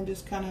outline and then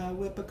just kind of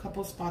whip a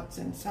couple spots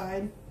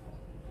inside.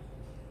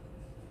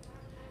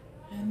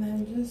 And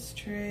then just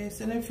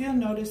trace. And if you'll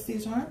notice,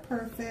 these aren't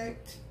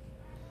perfect.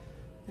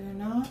 They're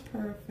not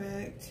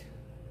perfect.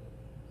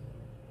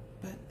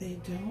 But they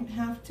don't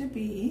have to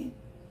be.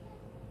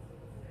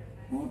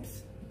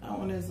 Oops, that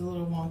one is a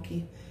little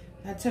wonky.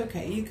 That's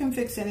okay. You can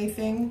fix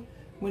anything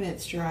when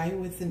it's dry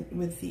with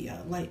the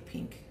light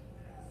pink.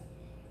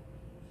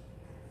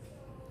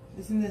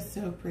 Isn't this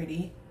so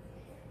pretty?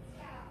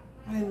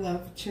 I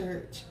love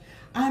church.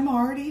 I'm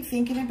already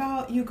thinking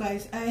about, you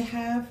guys,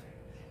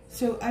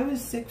 so I was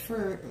sick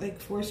for like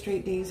 4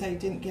 straight days. I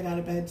didn't get out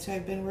of bed, so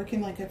I've been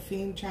working like a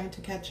fiend trying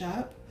to catch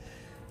up.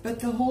 But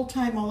the whole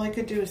time, all I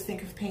could do is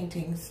think of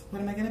paintings.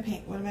 What am I gonna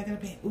paint? What am I gonna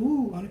paint?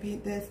 Ooh, I wanna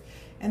paint this.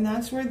 And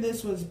that's where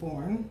this was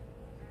born.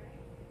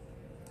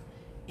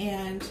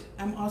 And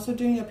I'm also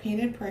doing a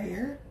painted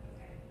prayer,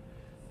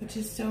 which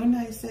is so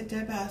nice that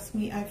Deb asked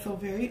me. I feel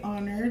very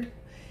honored.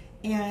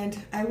 And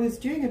I was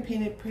doing a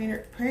painted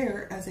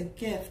prayer as a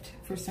gift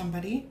for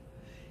somebody.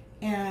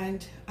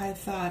 And I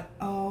thought,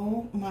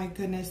 oh my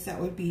goodness, that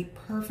would be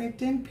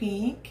perfect in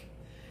pink.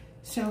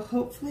 So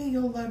hopefully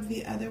you'll love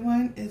the other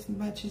one as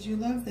much as you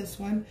love this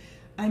one.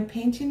 I'm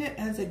painting it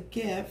as a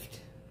gift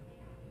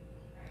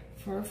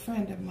for a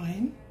friend of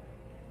mine.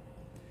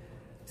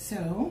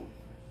 So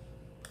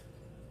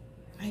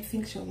I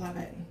think she'll love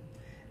it.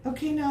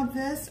 Okay, now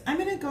this, I'm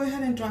gonna go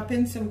ahead and drop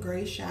in some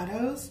gray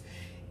shadows.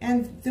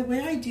 And the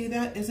way I do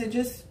that is I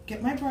just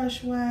get my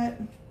brush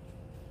wet,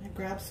 I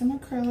grab some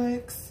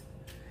acrylics,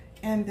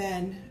 and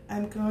then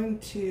I'm going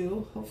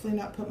to hopefully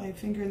not put my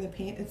finger in the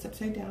paint, it's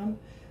upside down.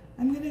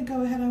 I'm gonna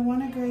go ahead, I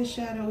want a gray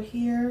shadow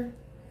here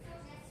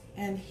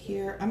and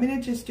here. I'm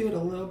gonna just do it a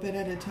little bit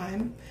at a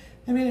time.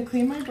 I'm gonna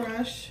clean my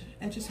brush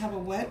and just have a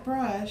wet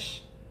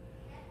brush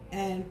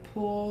and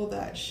pull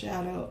that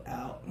shadow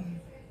out.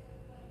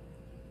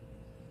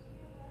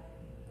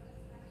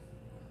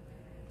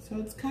 So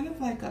it's kind of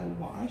like a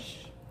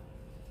wash.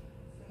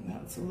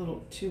 Now it's a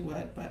little too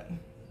wet, but,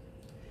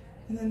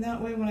 and then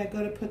that way when I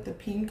go to put the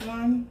pink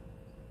on,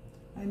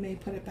 I may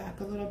put it back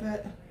a little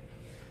bit.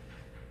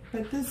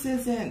 But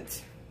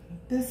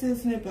this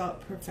isn't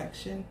about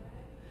perfection.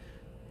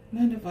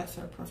 None of us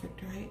are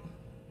perfect, right?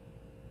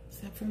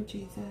 Except for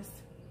Jesus.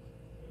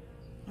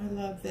 I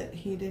love that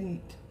he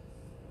didn't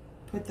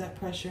put that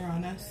pressure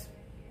on us.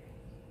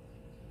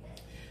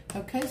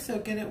 Okay, so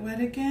get it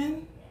wet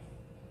again.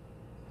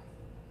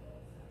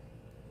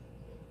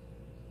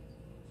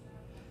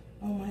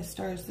 Oh my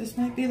stars, this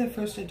might be the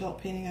first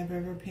adult painting I've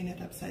ever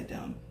painted upside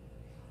down.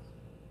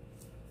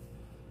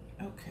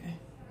 Okay.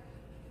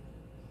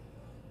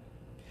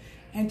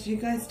 And do you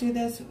guys do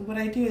this? What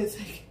I do is,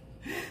 like,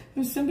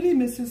 if somebody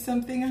misses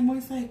something, I'm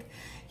always like,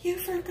 you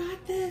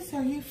forgot this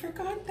or you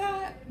forgot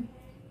that.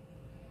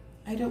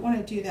 I don't want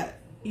to do that,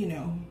 you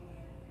know.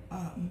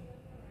 I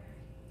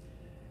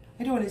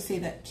don't want to say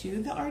that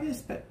to the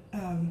artist, but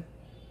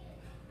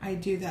I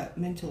do that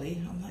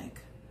mentally. I'm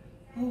like,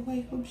 oh,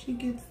 I hope she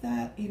gets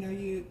that. You know,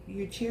 you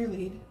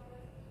cheerlead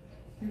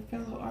your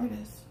fellow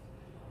artists.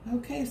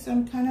 Okay, so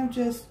I'm kind of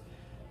just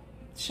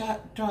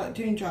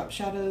doing drop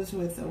shadows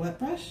with a wet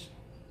brush.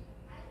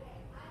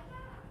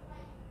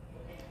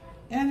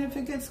 And if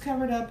it gets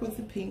covered up with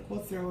the pink,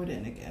 we'll throw it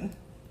in again.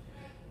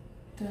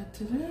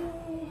 But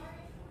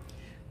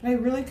I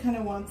really kind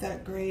of want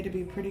that gray to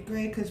be pretty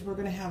gray because we're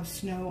going to have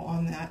snow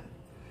on that.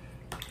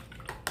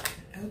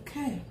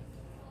 Okay.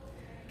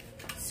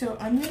 So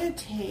I'm going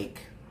to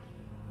take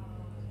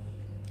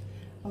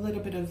a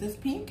little bit of this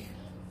pink,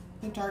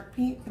 the dark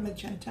pink, the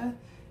magenta,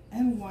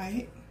 and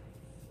white.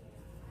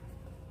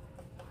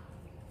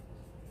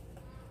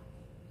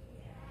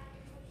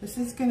 This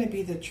is going to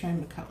be the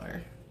trim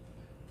color.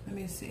 Let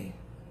me see.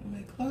 Am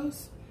I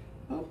close?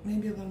 Oh,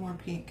 maybe a little more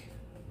pink.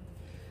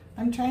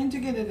 I'm trying to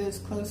get it as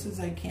close as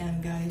I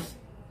can, guys.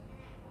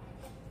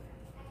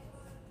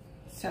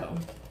 So,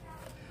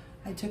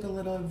 I took a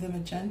little of the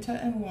magenta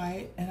and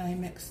white and I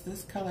mixed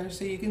this color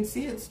so you can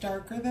see it's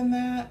darker than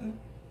that,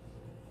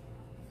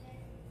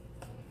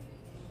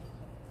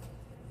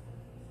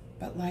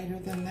 but lighter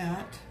than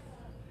that.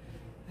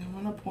 I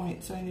want a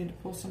point, so I need to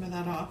pull some of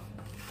that off.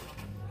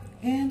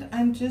 And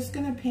I'm just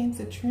going to paint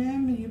the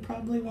trim. You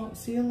probably won't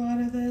see a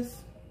lot of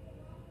this.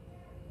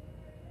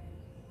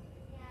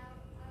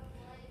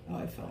 Oh,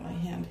 I felt my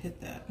hand hit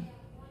that.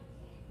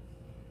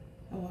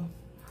 Oh well.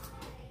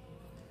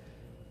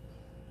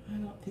 I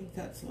don't think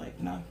that's light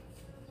enough.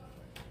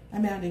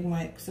 I'm adding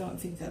white because I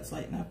don't think that's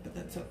light enough, but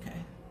that's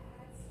okay.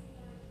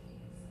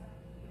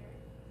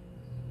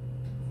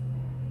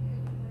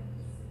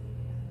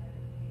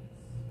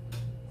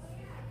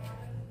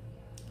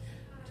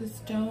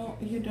 Just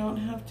you don't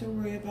have to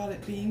worry about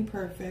it being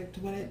perfect.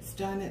 When it's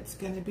done, it's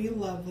going to be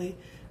lovely.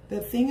 The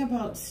thing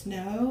about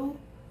snow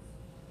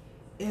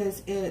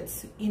is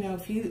it's, you know,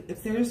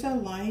 if there's a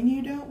line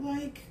you don't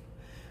like,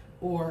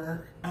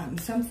 or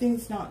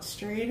something's not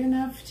straight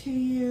enough to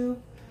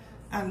you,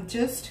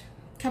 just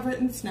cover it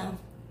in snow.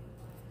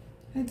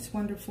 It's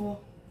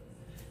wonderful.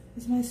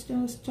 Is my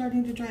snow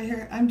starting to dry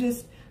here? I'm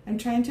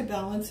trying to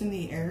balance in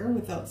the air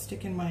without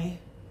sticking my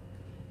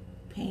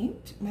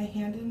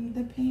hand in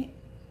the paint.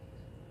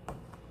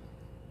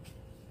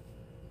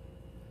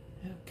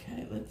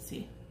 Okay, let's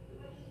see.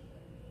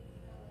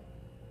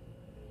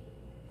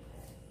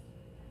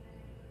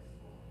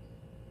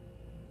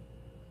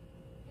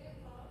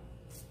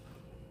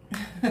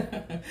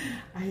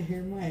 I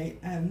hear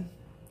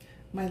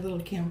my little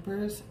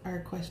campers are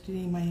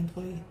questioning my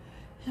employee.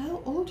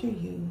 How old are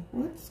you?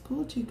 What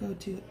school do you go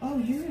to? Oh,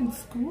 you're in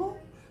school?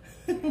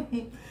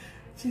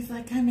 She's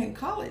like, I'm in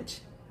college.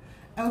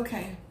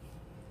 Okay,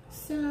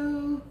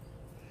 so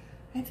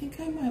I think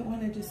I might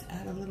want to just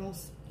add a little,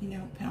 you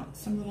know,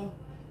 some little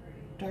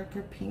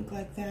darker pink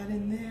like that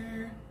in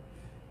there.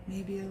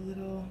 Maybe a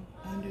little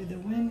under the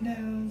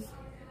windows.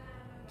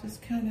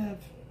 Just kind of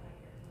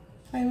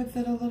play with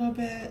it a little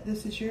bit.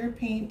 This is your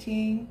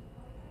painting.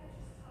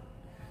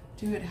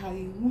 Do it how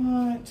you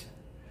want.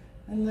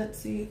 And let's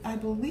see, I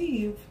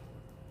believe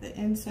the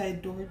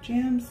inside door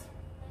jambs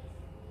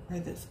are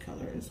this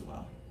color as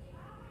well.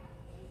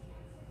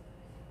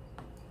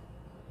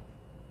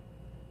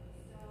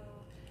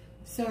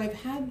 So I've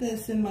had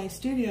this in my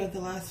studio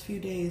the last few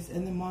days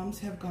and the moms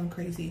have gone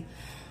crazy.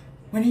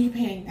 When are you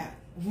painting that?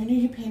 When are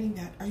you painting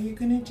that? Are you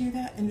going to do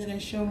that? And then I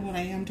show them what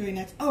I am doing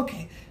next.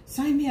 Okay,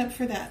 sign me up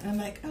for that. And I'm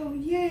like, oh,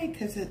 yay,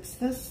 because it's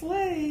the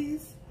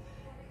sleighs.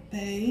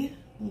 They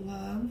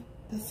love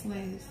the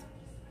sleighs.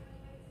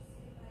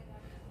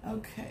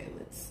 Okay,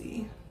 let's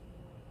see.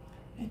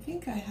 I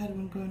think I had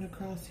one going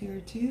across here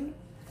too.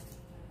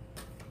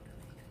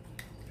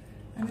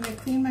 I'm going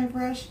to clean my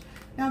brush.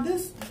 Now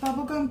this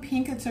bubblegum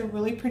pink, it's a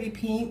really pretty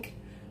pink,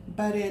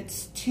 but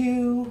it's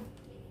too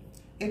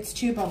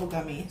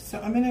bubblegummy. So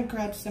I'm going to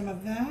grab some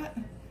of that,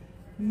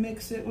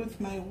 mix it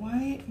with my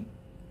white,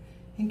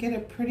 and get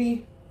a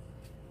pretty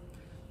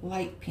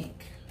light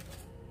pink.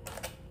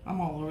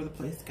 I'm all over the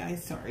place,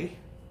 guys, sorry.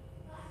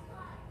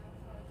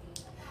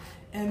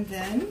 And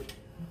then,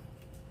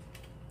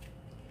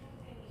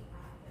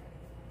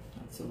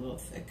 that's a little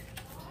thick.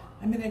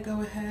 I'm going to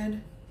go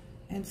ahead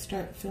and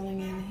start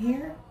filling in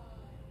here,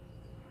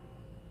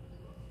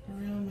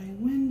 around my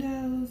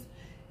windows.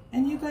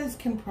 And you guys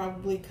guys can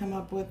probably come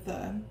up with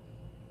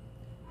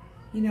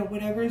you know,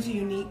 whatever's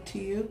unique to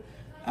you.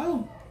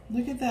 Oh,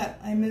 look at that.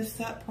 I missed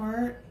that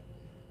part.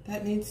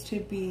 That needs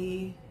to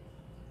be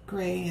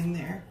gray in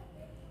there.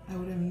 I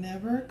would have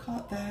never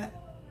caught that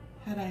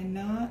had I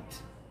not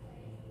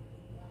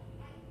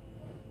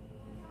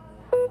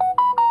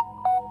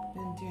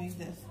been doing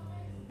this.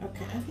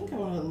 Okay, I think I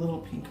want a little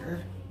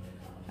pinker.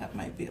 That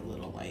might be a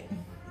little light.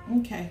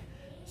 Okay,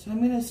 so I'm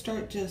going to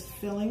start just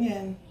filling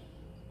in.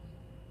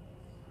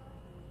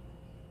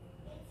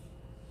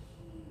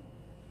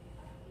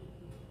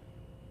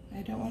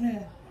 I don't want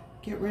to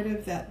get rid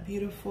of that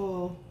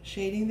beautiful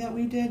shading that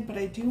we did, but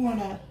I do want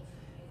to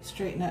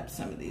straighten up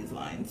some of these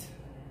lines.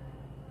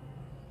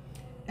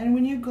 And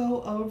when you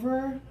go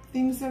over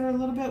things that are a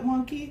little bit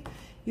wonky,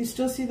 you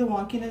still see the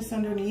wonkiness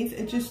underneath.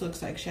 It just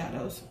looks like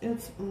shadows.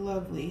 It's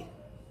lovely.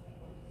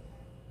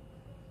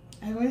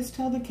 I always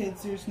tell the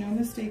kids there's no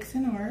mistakes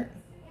in art.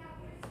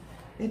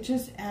 It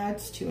just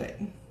adds to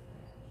it.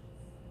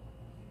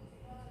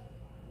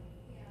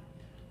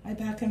 I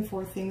back and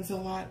forth things a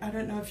lot. I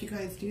don't know if you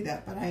guys do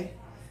that, but I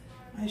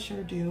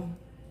sure do.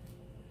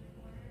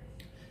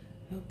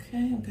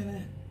 Okay,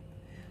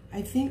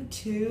 I think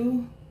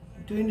too,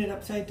 doing it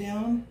upside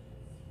down,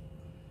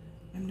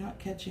 I'm not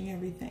catching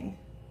everything.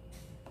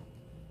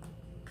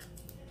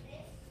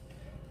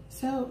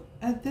 So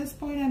at this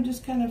point, I'm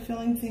just kind of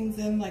filling things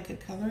in like a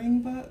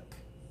coloring book.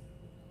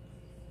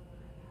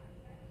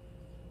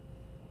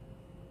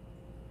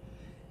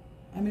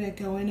 I'm going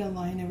to go in and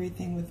line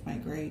everything with my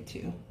gray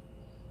too.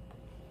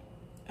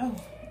 Oh,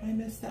 I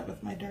missed that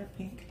with my dark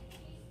pink.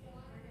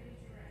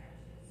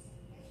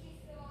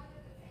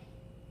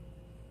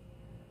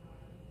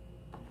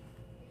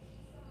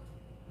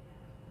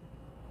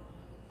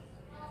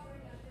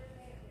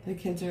 The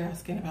kids are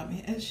asking about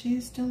me. Is she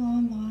still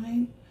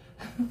online?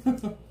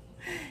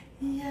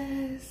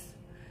 Yes.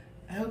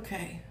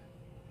 Okay.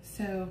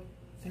 So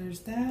there's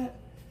that.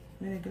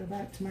 I'm going to go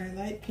back to my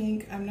light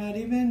pink. I'm not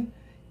even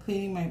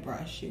cleaning my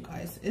brush, you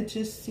guys. It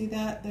just, see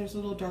that? There's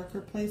little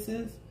darker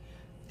places.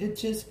 It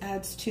just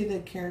adds to the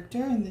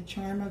character and the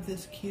charm of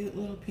this cute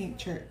little pink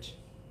church.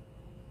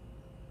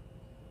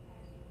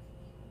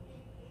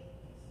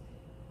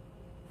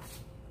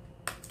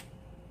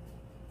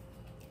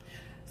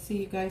 See,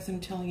 you guys,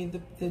 I'm telling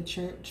you, the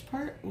church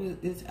part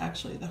is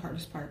actually the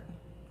hardest part.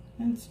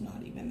 And it's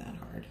not even that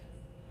hard.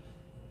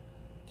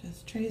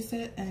 Just trace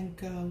it and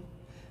go.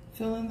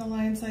 Fill in the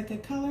lines like a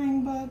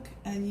coloring book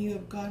and you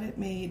have got it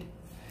made.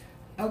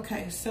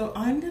 Okay, so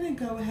I'm going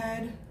to go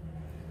ahead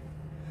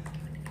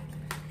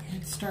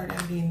and start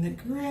adding the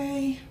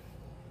gray.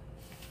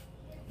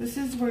 This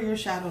is where your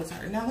shadows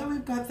are. Now that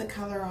we've got the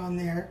color on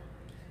there,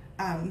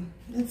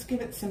 let's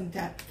give it some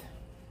depth.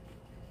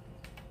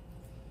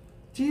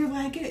 Do you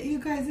like it, you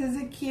guys? Is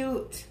it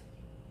cute?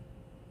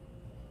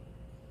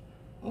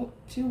 Oh,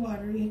 too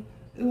watery.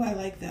 Ooh, I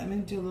like that. I'm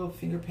going to do a little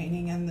finger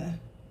painting and the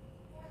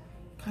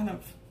kind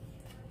of...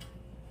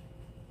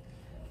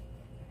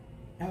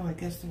 Oh, I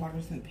guess the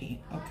water's in paint.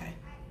 Okay.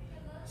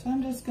 So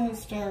I'm just going to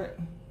start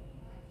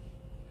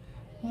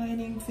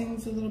lining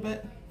things a little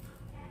bit.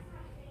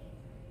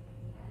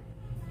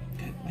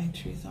 Good, my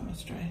tree's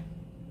almost dry.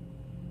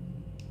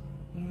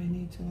 What do I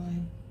need to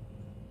line?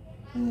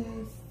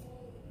 This.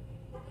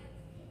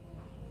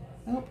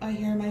 Oh, I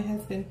hear my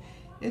husband.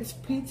 It's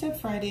Pizza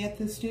Friday at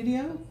the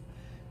studio.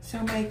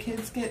 So my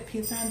kids get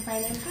pizza on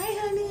Friday. Hi,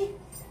 honey.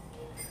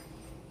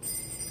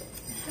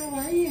 How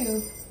are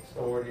you?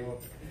 So are you?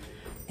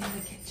 In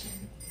the kitchen.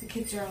 The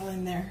kids are all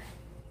in there.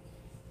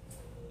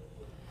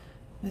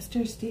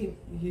 Mr. Steve,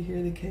 you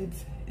hear the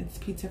kids? It's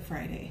Pizza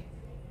Friday.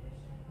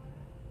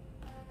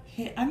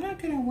 Okay, I'm not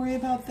going to worry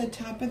about the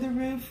top of the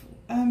roof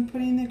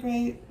putting the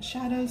gray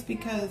shadows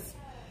because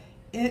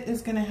it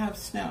is going to have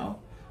snow.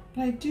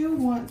 But I do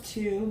want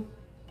to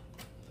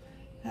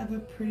have a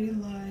pretty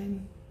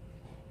line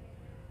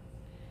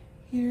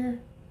here.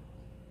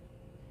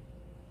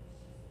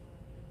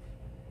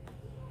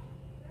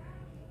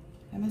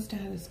 I must have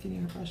had a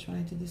skinnier brush when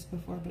I did this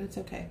before, but it's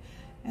okay.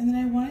 And then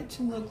I want it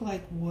to look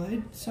like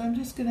wood, so I'm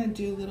just going to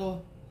do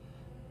little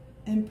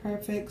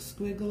imperfect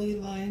squiggly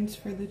lines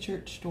for the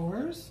church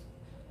doors.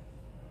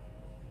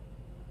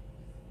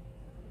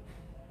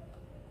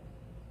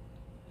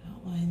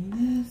 Outline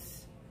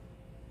this.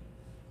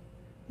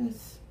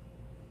 This.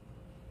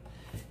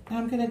 Now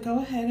I'm going to go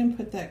ahead and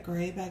put that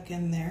gray back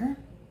in there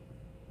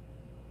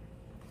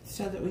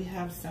so that we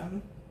have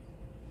some,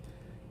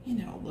 you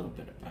know, a little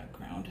bit of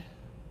background.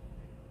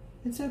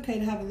 It's okay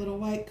to have a little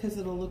white because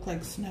it'll look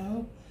like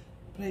snow,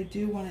 but I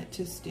do want it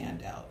to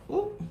stand out.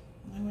 Oh,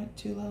 I went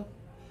too low.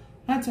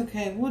 That's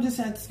okay. We'll just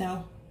add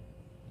snow.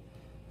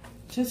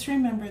 Just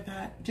remember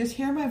that. Just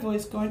hear my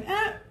voice going,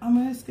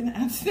 I'm just going to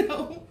add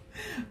snow.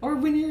 Or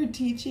when you're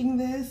teaching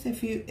this,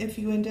 if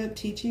you end up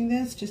teaching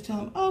this, just tell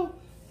them, oh,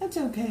 that's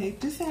okay.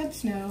 Just add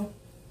snow.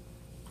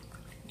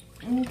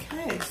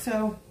 Okay,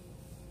 so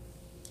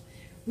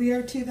we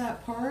are to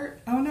that part.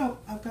 Oh, no,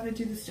 I've got to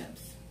do the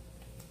steps.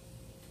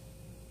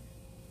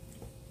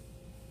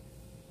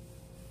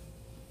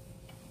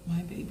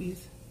 My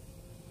babies.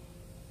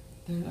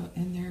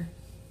 and they're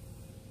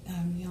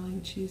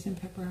yelling cheese and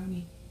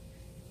pepperoni.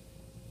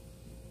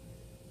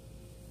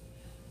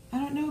 I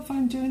don't know if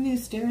I'm doing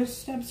these stair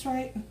steps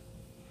right,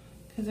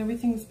 because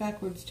everything's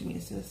backwards to me.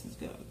 So this is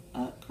going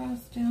up, cross,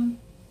 down.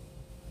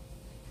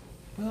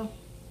 Well,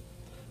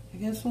 I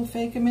guess we'll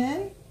fake them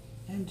in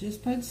and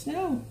just put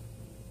snow.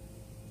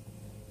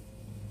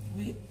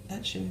 Wait,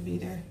 that shouldn't be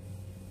there.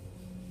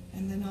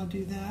 And then I'll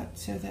do that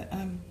so that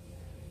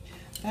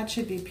that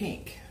should be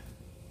pink.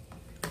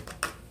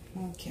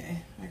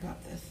 Okay, I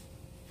got this.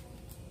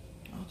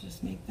 I'll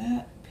just make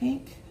that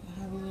pink.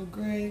 I'll have a little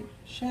gray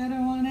shadow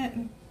on it.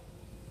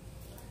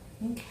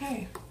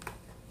 Okay,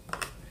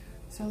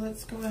 so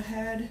let's go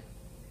ahead.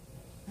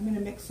 I'm going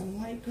to mix some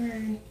light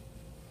gray.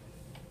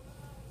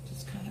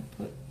 Just kind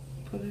of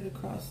put it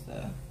across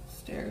the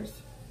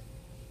stairs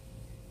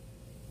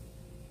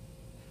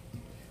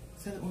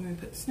so that when we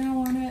put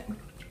snow on it.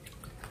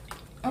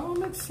 Oh,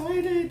 I'm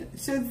excited.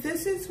 So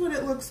this is what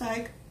it looks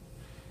like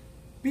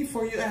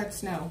before you add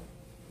snow.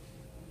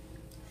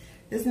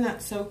 Isn't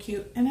that so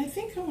cute? And I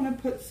think I want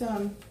to put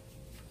some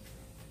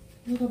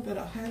little bit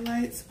of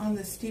highlights on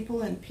the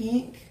steeple in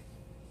pink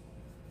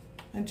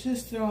and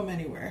just throw them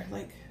anywhere,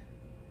 like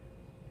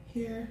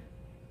here,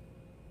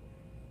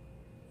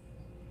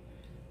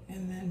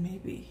 and then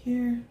maybe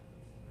here.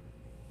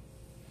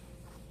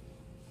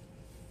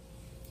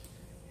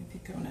 I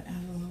think I want to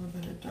add a little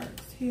bit of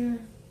darks here.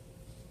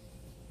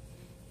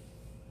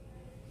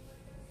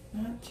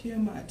 Not too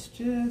much,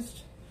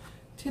 just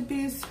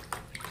tippies.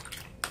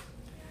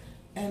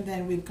 And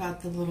then we've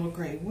got the little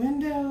gray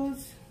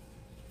windows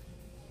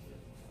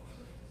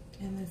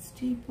and the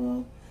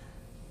steeple.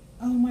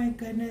 Oh my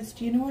goodness,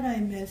 do you know what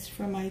I missed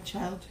from my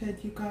childhood,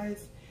 you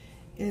guys?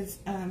 Is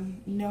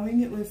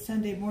knowing it was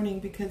Sunday morning,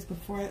 because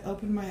before I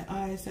opened my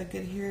eyes I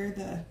could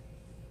hear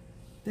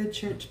the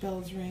church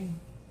bells ring.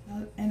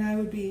 And I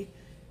would be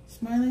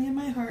smiling in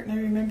my heart, and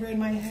I remember in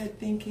my head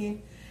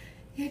thinking,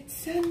 it's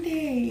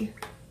Sunday.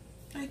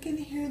 I can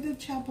hear the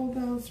chapel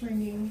bells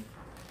ringing.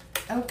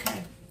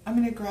 Okay, I'm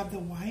gonna grab the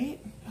white.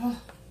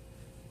 Oh,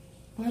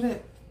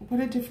 what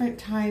a different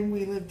time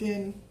we lived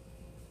in.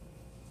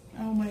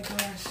 Oh my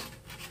gosh,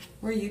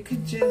 where you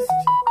could just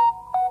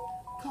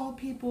call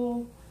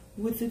people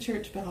with the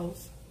church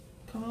bells.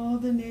 Call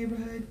the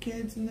neighborhood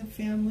kids and the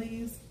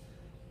families.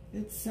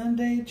 It's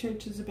Sunday,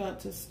 church is about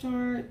to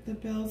start, the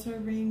bells are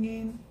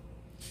ringing.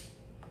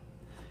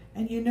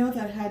 And you know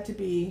that had to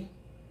be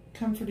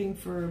comforting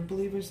for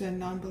believers and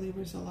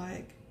non-believers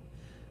alike.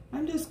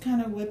 I'm just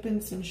kind of whipping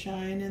some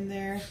shine in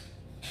there.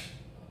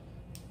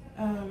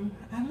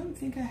 I don't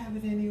think I have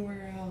it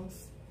anywhere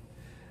else.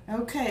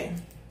 Okay,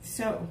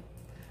 so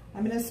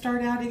I'm going to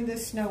start adding the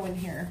snow in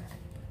here.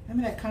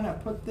 I'm going to kind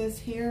of put this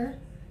here.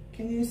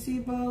 Can you see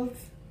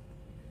both?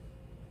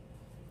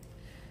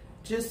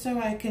 Just so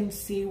I can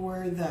see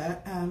where the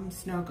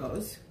snow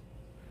goes.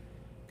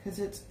 Because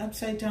it's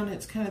upside down,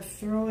 it's kind of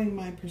throwing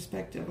my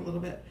perspective a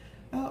little bit.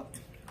 Oh,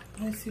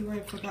 I see where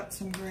I forgot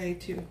some gray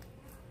too.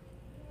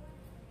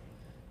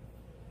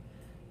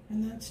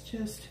 And that's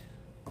just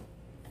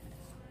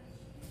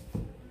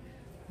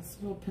this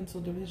little pencil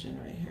division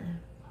right here.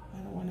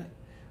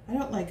 I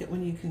don't like it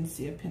when you can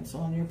see a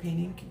pencil on your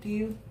painting. Do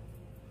you?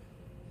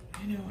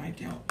 I know I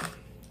don't.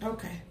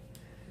 Okay.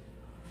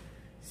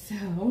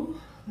 So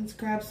let's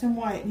grab some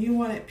white. You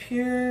want it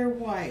pure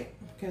white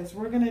because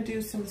we're going to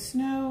do some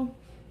snow.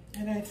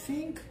 And I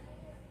think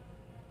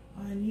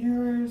on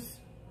yours,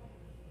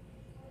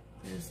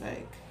 there's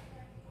like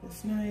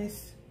this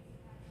nice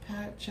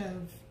patch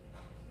of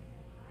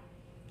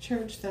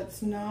church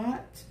that's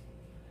not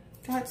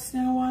got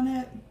snow on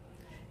it.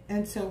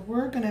 And so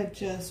we're going to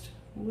just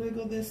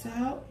wiggle this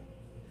out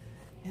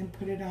and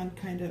put it on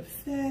kind of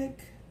thick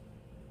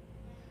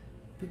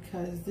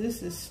because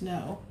this is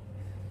snow.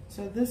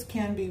 So this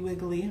can be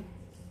wiggly.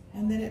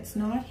 And then it's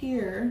not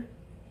here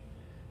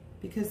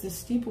because the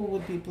steeple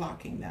would be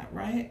blocking that,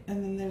 right?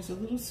 And then there's a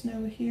little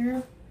snow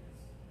here.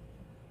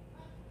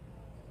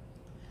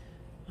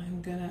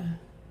 I'm gonna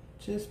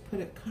just put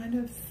it kind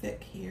of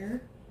thick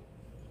here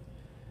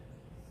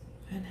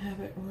and have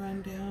it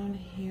run down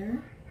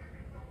here.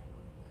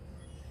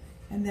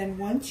 And then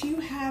once you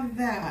have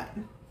that,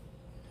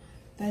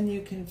 then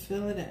you can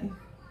fill it in.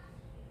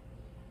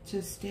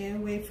 Just stay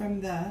away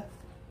from the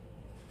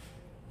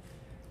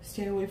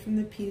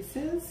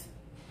pieces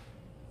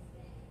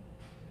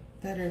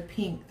that are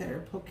pink, that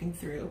are poking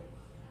through.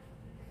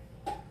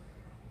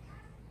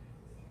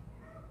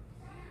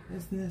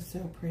 Isn't this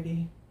so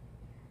pretty?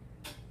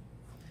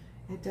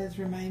 It does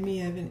remind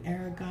me of an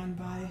era gone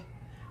by.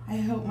 I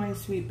hope my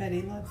sweet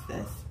Betty loves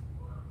this.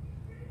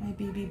 My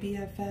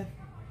BBBFF.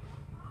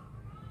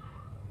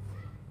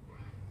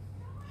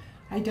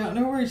 I don't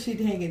know where she'd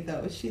hang it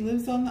though. She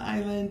lives on the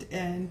island,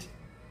 and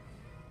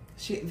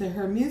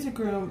her music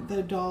room,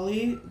 the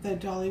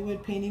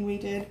Dollywood painting we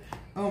did,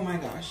 oh my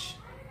gosh,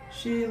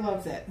 she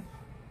loves it.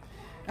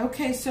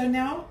 Okay, so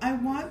now I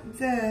want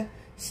the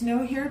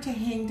snow here to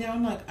hang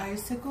down like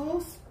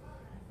icicles,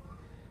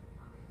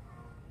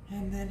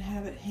 and then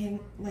have it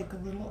hang like a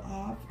little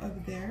off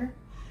of there.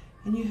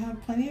 And you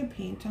have plenty of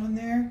paint on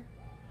there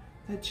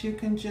that you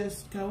can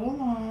just go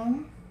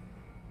along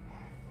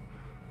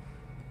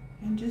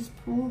and just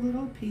pull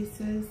little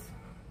pieces.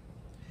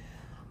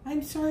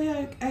 I'm sorry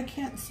I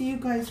can't see you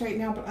guys right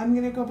now, but I'm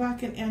going to go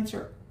back and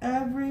answer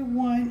every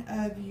one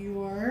of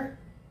your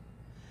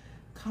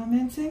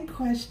comments and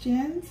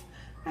questions.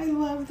 I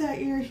love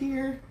that you're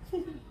here.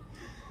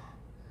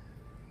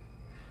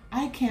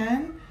 I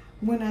can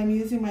when I'm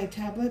using my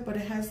tablet, but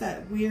it has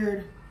that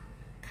weird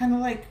kind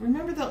of like,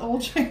 remember the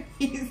old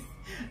Chinese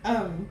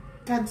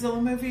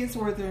Godzilla movies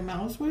where their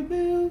mouths would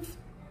move,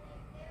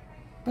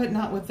 but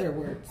not with their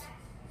words.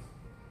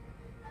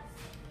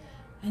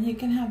 And you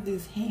can have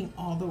these hang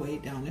all the way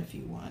down if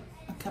you want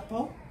a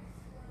couple.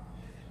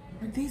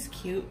 Aren't these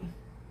cute?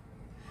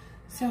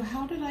 So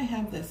how did I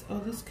have this? Oh,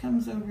 this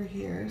comes over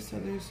here. So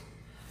there's,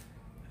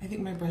 I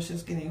think my brush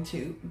is getting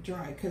too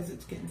dry because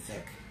it's getting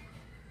thick.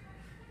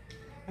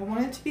 I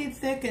want it to be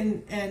thick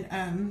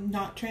and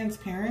not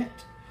transparent,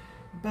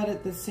 but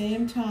at the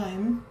same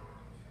time,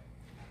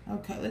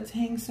 okay, let's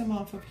hang some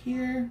off of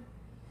here.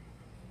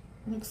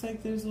 Looks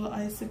like there's little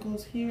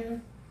icicles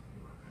here.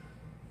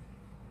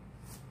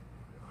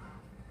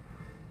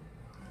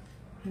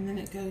 And then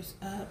it goes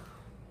up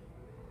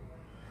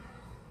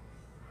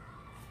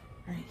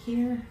right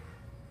here.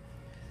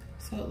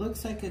 So it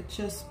looks like it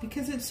just,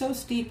 because it's so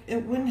steep,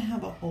 it wouldn't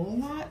have a whole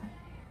lot,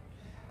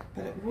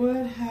 but it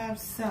would have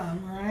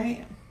some,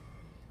 right?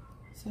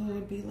 So it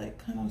would be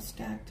like kind of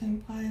stacked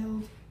and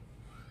piled.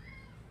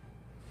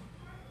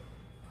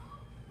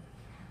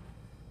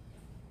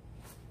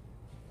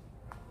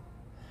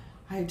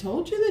 I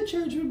told you the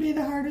church would be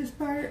the hardest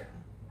part.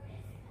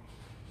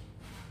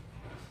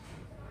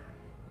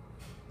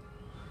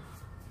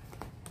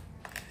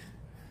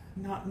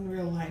 Not in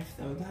real life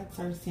though, that's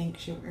our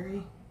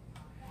sanctuary.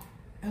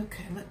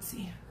 Okay, let's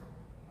see.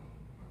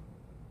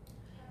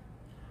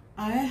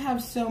 I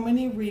have so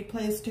many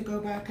replays to go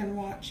back and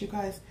watch, you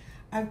guys.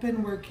 I've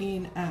been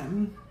working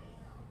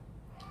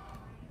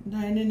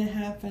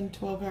 9.5 and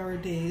 12-hour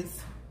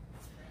days.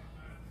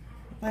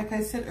 Like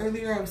I said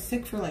earlier, I was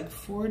sick for like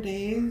 4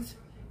 days,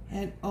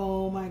 and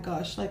oh my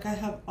gosh, like I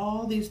have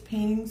all these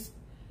paintings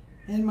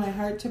in my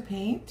heart to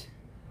paint.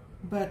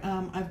 But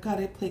I've got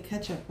to play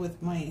catch up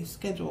with my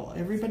schedule.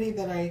 Everybody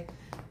that I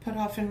put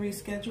off and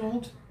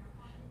rescheduled.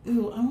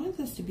 Ooh, I want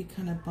this to be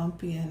kind of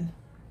bumpy and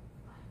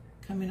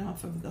coming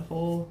off of the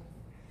whole,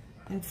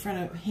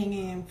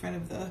 hanging in front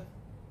of the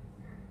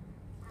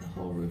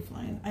whole roof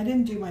line. I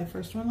didn't do my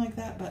first one like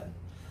that, but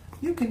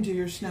you can do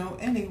your snow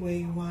any way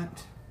you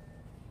want.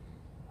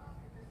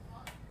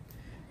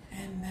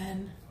 And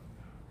then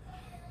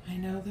I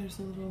know there's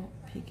a little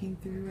peeking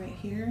through right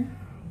here.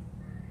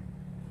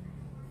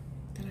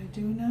 Did I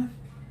do enough?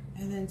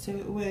 And then so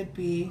it would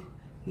be,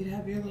 you'd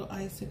have your little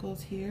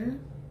icicles here,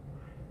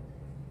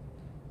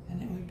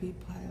 and it would be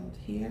piled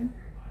here.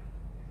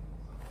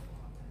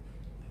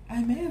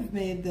 I may have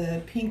made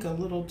the pink a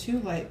little too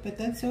light, but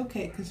that's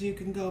okay because you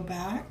can go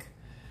back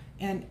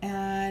and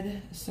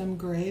add some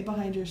gray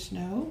behind your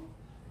snow.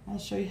 I'll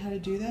show you how to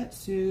do that,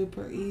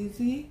 super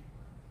easy.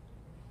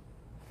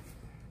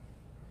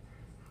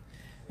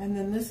 And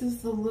then this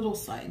is the little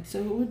side, so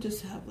it would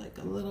just have like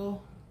a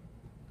little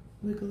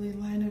wiggly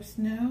line of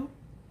snow.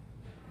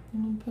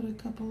 And we'll put a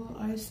couple of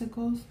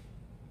icicles.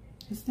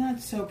 It's not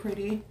so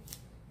pretty.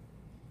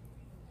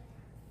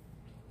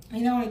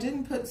 You know, I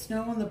didn't put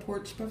snow on the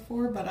porch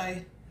before, but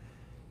I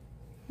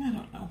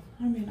don't know.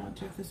 I may not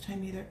do it this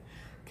time either.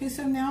 Okay,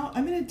 so now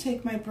I'm going to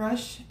take my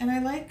brush, and I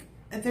like,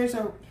 there's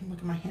a, look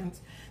at my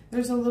hands.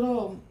 There's a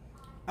little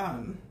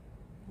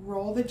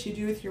roll that you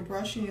do with your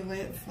brush, and you lay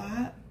it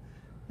flat.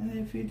 And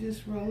if you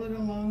just roll it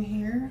along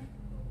here,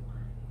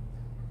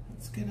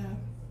 it's going to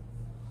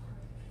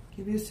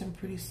give you some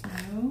pretty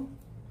snow.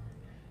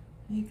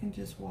 You can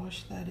just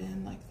wash that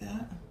in like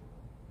that.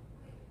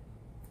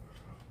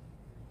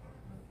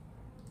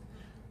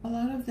 A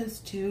lot of this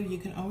too, you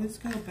can always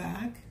go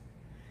back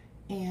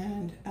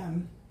and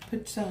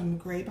put some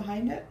gray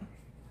behind it,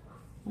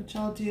 which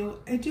I'll do.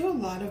 I do a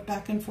lot of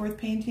back and forth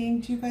painting.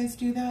 Do you guys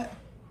do that?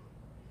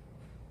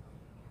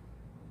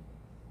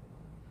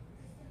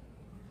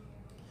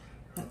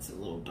 That's a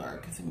little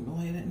dark, so I'm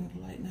going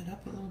to lighten it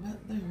up a little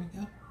bit. There we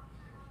go.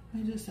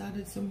 I just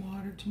added some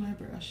water to my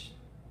brush.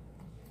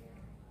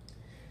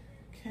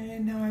 Okay,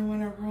 now I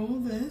want to roll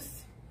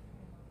this.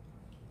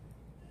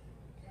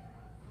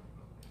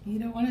 You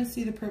don't want to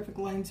see the perfect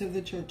lines of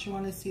the church. You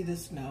want to see the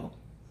snow.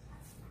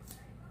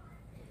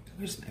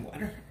 Where's my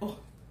water? Oh.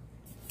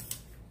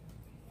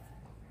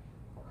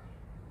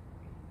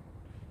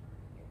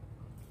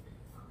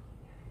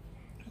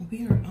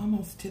 We are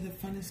almost to the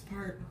funnest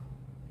part.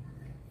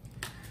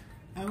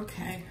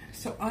 Okay,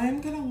 so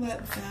I'm going to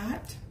let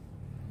that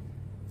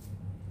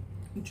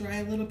dry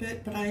a little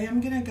bit, but I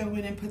am going to go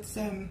in and put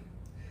some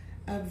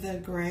of the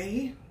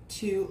gray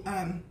to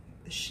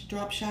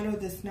drop shadow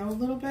the snow a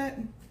little bit.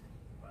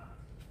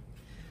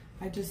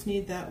 I just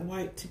need that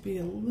white to be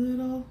a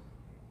little,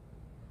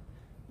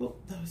 oh,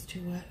 that was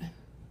too wet.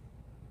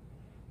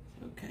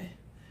 Okay,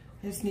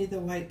 I just need the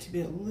white to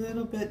be a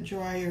little bit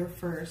drier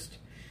first.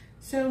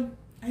 So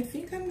I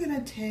think I'm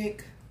gonna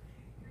take,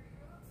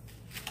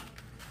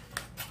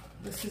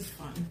 this is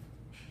fun.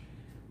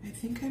 I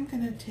think I'm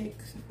gonna take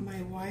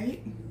my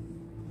white,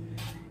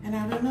 and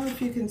I don't know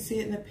if you can see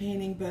it in the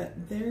painting,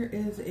 but there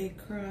is a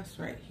cross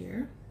right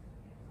here.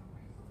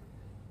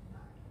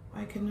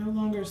 I can no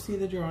longer see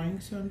the drawing,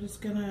 so I'm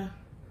just gonna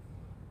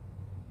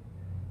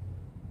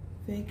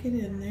fake it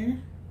in there.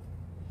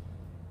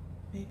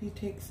 Maybe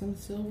take some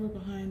silver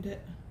behind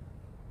it.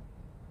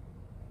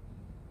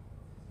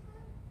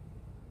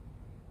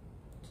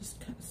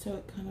 Just so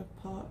it kind of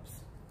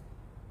pops.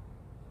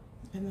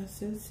 And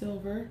this is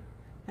silver.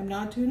 I'm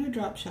not doing a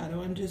drop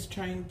shadow, I'm just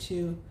trying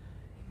to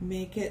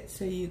make it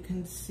so you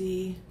can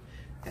see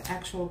the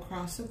actual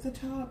cross at the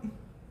top.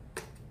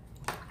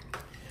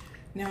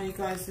 Now you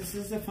guys, this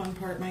is the fun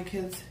part. My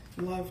kids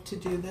love to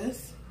do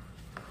this.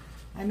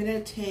 I'm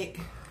gonna take,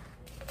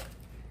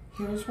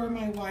 here's where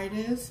my white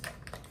is.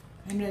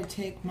 I'm gonna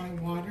take my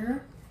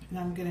water and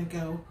I'm gonna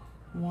go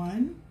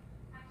 1,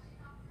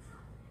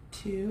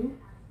 2,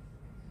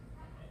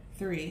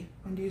 3.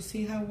 And do you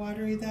see how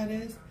watery that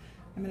is?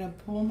 I'm gonna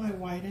pull my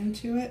white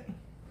into it.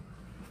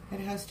 It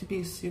has to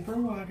be super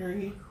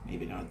watery,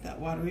 maybe not that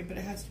watery, but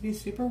it has to be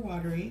super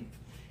watery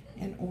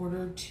in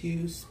order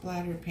to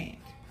splatter paint.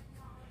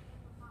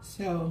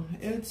 So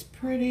it's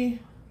pretty,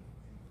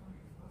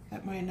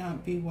 that might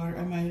not be water,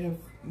 I might have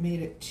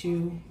made it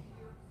too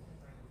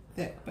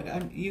thick,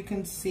 but you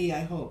can see,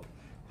 I hope,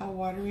 how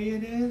watery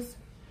it is.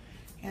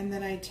 And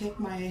then I take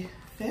my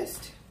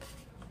fist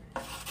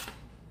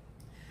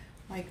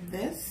like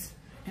this,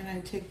 and I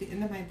take the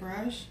end of my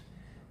brush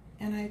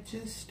and I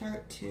just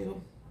start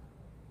to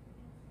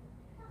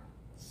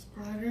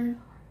splatter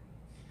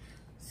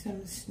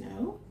some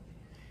snow.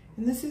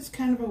 And this is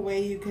kind of a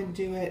way you can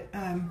do it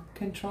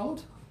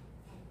controlled,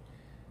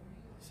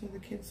 so the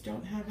kids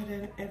don't have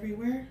it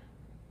everywhere,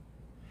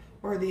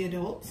 or the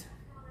adults,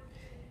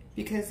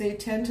 because they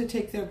tend to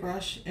take their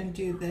brush and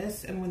do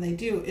this, and when they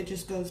do, it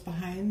just goes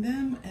behind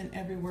them and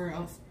everywhere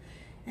else.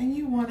 And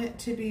you want it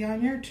to be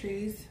on your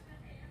trees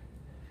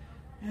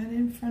and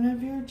in front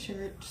of your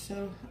church.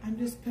 So I'm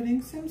just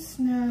putting some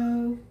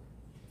snow.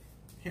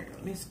 Here,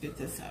 let me scoot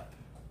this up.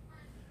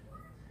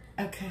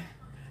 Okay.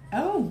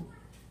 Oh,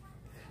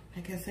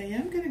 I guess I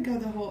am gonna go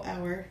the whole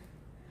hour.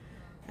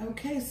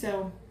 Okay,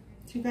 so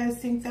do you guys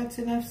think that's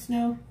enough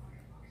snow?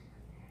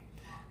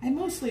 I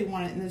mostly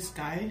want it in the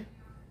sky.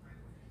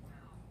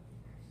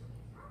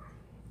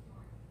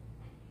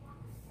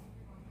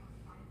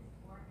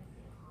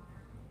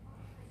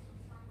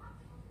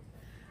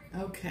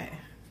 Okay.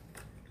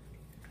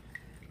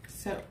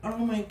 So, oh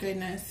my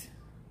goodness.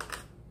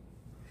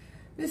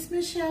 Miss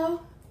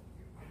Michelle,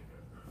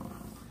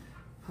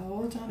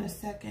 hold on a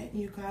second,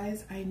 you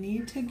guys. I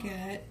need to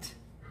get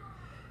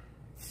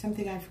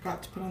something I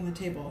forgot to put on the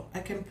table. I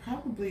can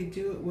probably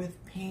do it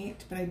with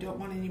paint, but I don't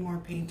want any more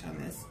paint on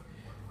this.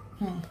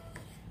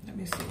 Let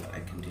me see what I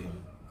can do.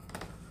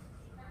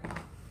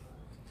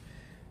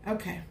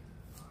 Okay.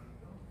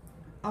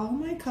 All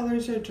my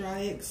colors are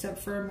dry except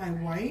for my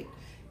white,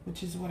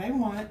 which is what I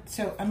want.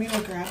 So I'm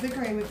gonna grab the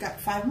gray. We've got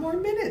 5 more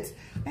minutes.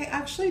 I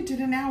actually did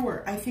an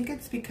hour. I think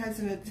it's because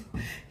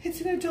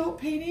it's an adult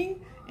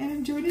painting and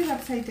I'm doing it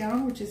upside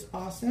down, which is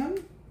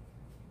awesome.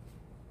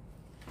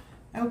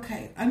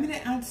 Okay, I'm gonna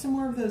add some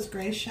more of those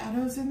gray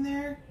shadows in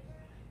there.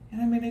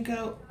 And I'm gonna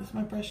go, is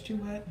my brush too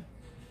wet?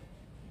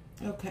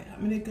 Okay,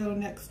 I'm gonna go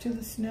next to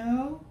the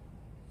snow.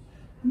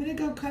 I'm gonna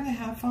go kind of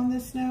half on the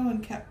snow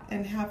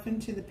and half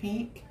into the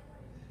pink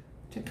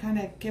to kind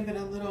of give it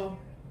a little,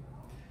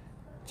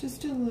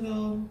 just a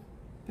little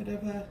bit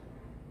of a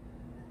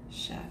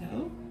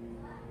shadow.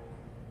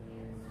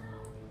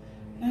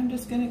 And I'm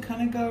just gonna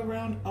kind of go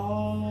around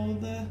all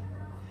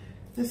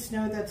the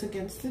snow that's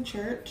against the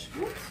church.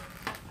 Whoops.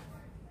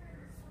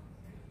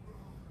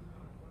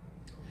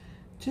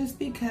 Just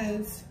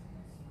because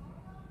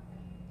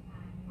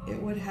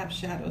it would have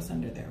shadows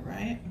under there,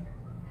 right?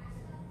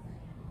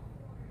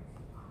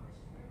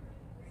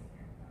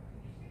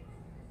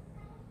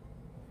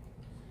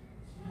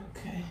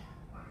 Okay.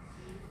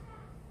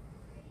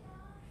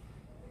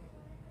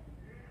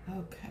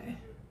 Okay.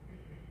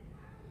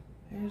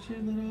 There's your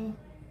little,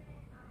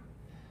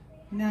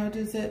 now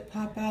does it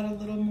pop out a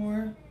little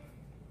more?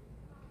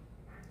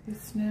 The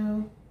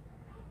snow.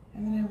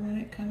 And then I run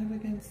it kind of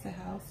against the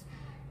house.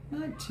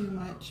 Not too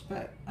much,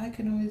 but I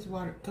can always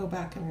go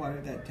back and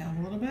water that down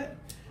a little bit.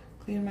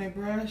 Clean my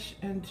brush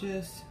and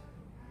just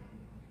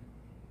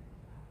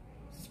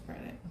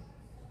spread it.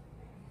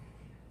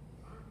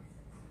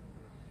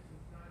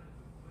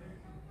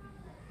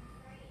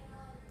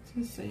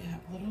 Just so you have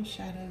little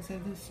shadows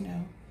of the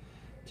snow.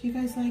 Do you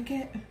guys like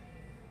it?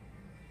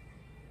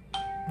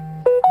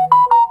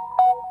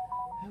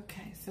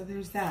 Okay, so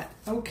there's that.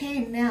 Okay,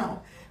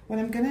 now what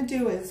I'm gonna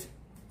do is,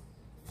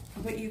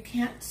 what you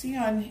can't see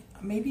on,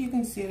 maybe you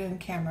can see it on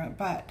camera,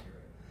 but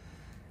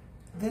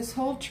this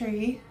whole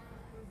tree,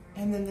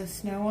 and then the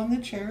snow on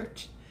the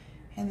church,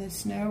 and the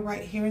snow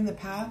right here in the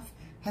path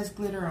has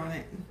glitter on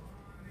it.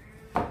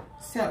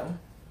 So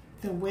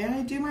the way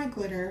I do my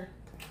glitter,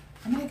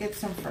 I'm gonna get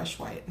some fresh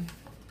white.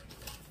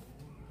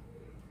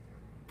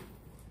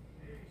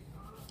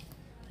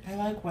 I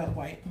like wet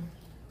white.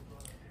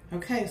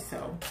 Okay,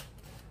 so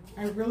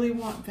I really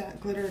want that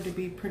glitter to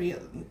be pretty,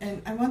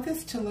 and I want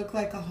this to look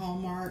like a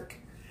Hallmark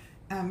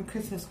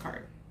Christmas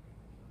card.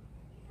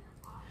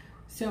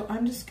 So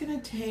I'm just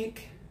gonna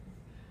take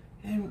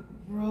and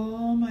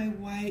roll my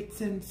whites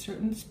in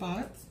certain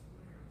spots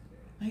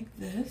like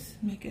this,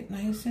 make it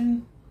nice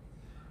and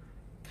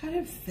kind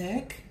of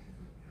thick.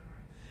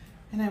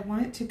 And I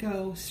want it to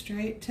go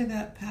straight to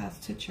that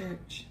path to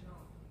church.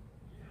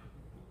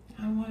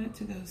 I want it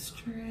to go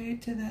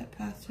straight to that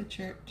path to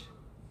church.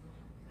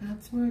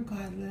 That's where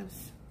God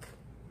lives.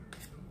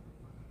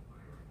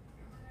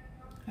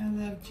 I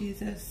love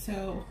Jesus,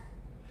 so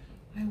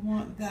I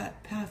want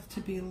that path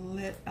to be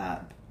lit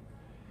up.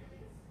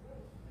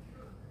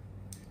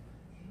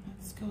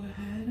 Let's go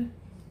ahead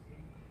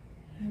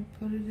and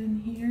put it in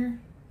here.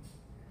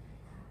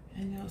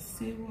 And you'll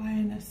see why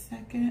in a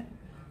second.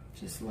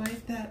 Just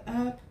light that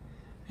up.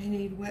 I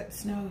need wet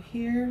snow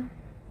here.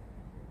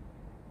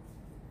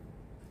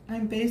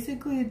 I'm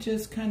basically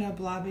just kind of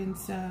blobbing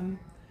some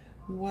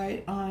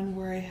white on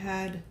where I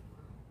had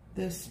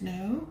the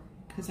snow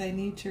because I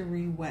need to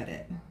re-wet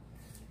it.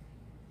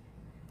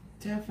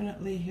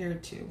 Definitely here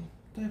too.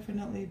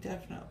 Definitely,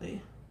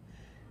 definitely.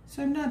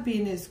 So I'm not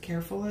being as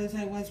careful as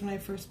I was when I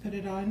first put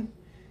it on.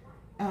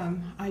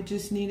 I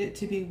just need it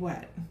to be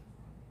wet.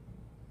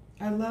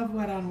 I love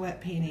wet on wet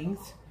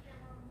paintings.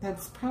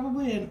 That's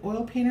probably an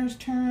oil painter's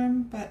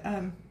term, but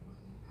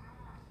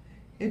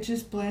it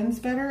just blends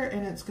better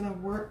and it's gonna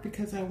work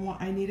because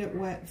I need it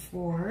wet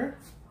for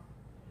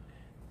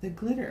the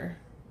glitter.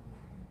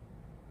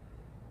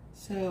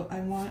 So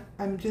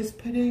I'm just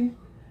putting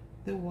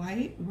the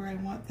white where I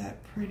want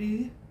that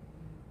pretty,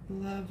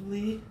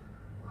 lovely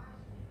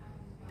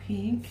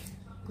pink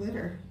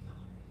glitter.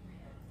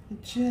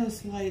 It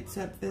just lights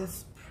up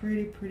this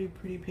pretty, pretty,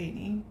 pretty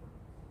painting.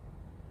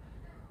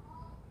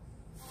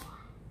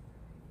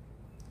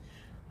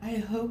 I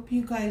hope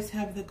you guys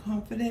have the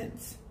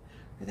confidence,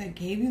 or that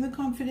gave you the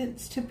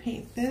confidence to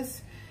paint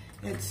this.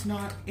 It's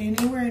not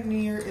anywhere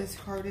near as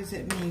hard as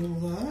it may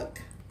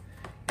look.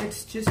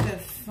 It's just a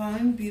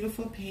fun,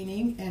 beautiful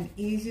painting and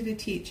easy to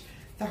teach.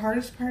 The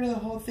hardest part of the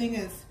whole thing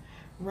is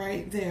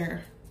right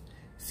there.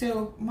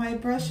 So my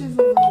brush is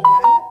a little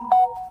wet,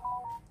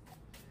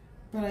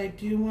 but I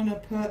do want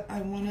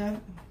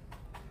to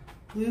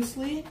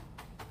loosely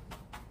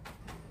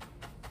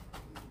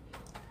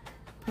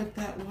put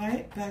that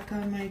white back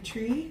on my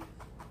tree.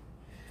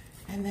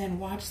 And then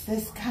watch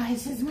this,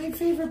 guys. This is my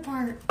favorite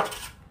part.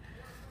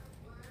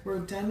 We're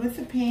done with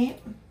the paint.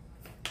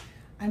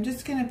 I'm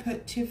just gonna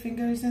put 2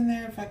 fingers in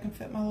there if I can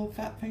fit my little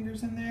fat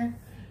fingers in there.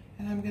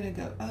 And I'm gonna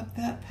go up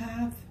that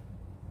path.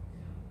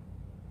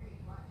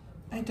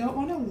 I don't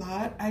want a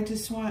lot. I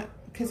just want,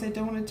 because I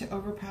don't want it to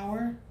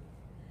overpower.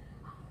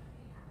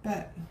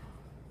 But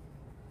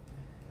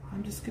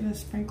I'm just gonna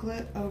sprinkle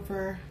it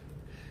over.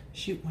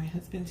 Shoot, my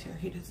husband's here.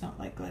 He does not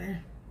like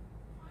glitter.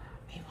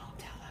 I won't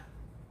tell him.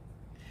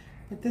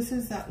 But this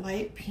is that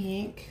light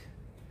pink,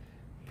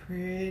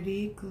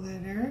 pretty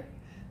glitter.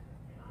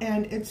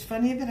 And it's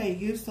funny that I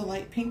used the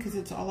light pink because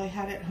it's all I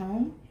had at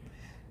home.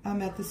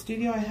 At the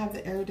studio, I have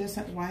the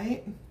iridescent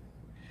white.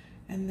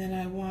 And then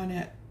I want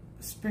to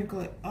sprinkle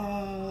it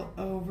all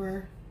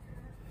over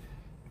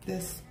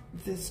this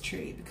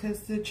tree.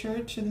 Because the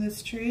church and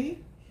this tree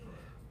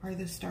are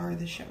the star of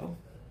the show.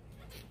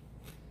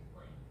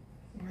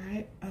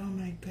 Right? Oh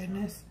my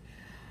goodness.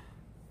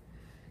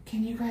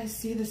 Can you guys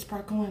see the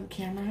sparkle on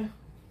camera?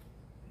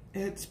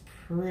 It's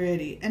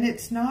pretty. And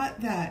it's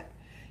not that,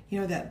 you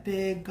know, that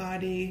big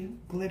gaudy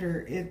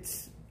glitter.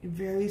 It's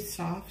very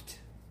soft.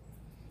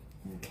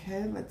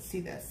 Okay, let's see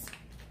this.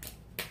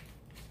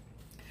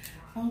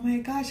 Oh my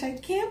gosh, I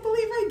can't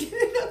believe I did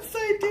it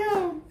upside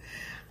down.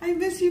 I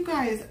miss you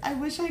guys. I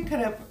wish I could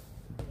have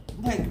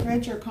like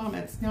read your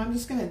comments. Now I'm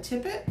just gonna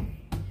tip it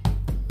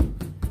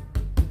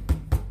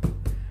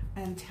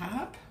and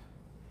tap.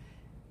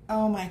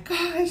 Oh my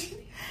gosh,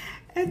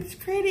 it's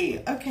pretty.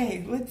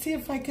 Okay, let's see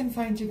if I can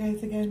find you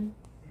guys again.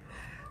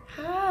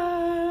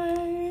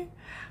 Hi,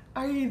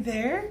 are you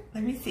there?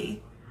 Let me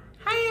see.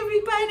 Hi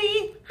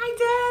everybody.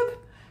 Hi Deb.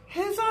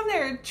 Who's on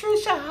there?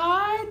 Trisha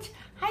Hodge.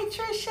 Hi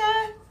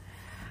Trisha.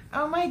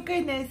 Oh my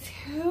goodness.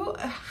 Who?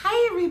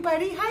 Hi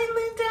everybody. Hi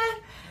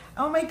Linda.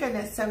 Oh my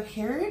goodness. So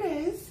here it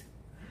is.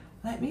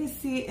 Let me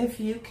see if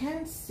you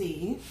can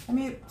see. Let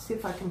me see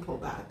if I can pull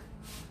back.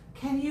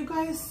 Can you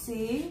guys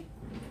see?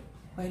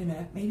 Wait a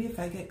minute. Maybe if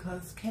I get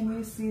close. Can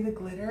you see the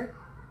glitter?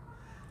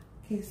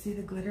 Can you see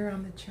the glitter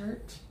on the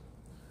church?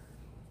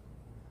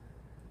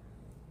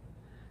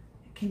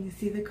 Can you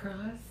see the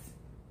cross?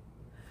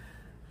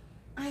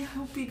 I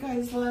hope you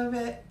guys love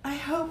it. I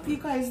hope you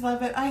guys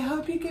love it. I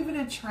hope you give it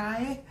a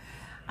try.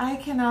 I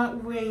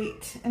cannot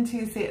wait until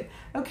you see it.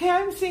 Okay,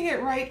 I'm seeing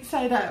it right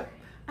side up.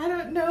 I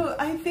don't know.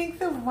 I think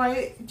the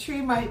white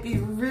tree might be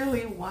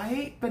really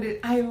white, but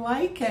I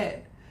like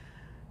it.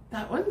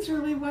 That one's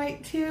really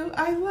white too.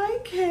 I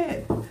like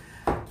it.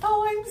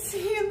 Oh, I'm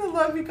seeing the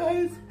love, you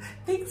guys.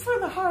 Thanks for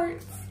the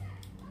hearts.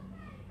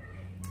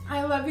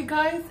 I love you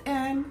guys.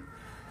 And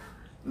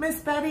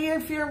Miss Betty,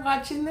 if you're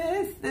watching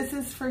this, this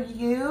is for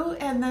you.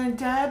 And then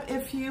Deb,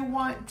 if you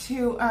want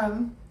to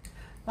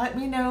let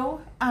me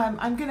know,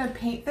 I'm going to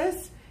paint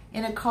this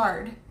in a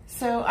card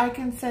so I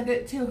can send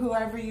it to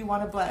whoever you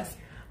want to bless.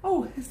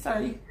 Oh,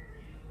 sorry.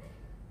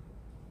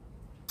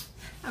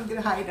 I'm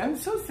going to hide. I'm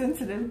so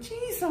sensitive.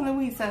 Jeez,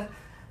 Louisa.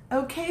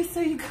 Okay,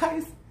 so you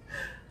guys,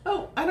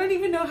 oh, I don't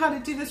even know how to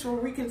do this where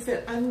we can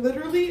sit. I'm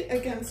literally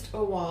against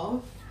a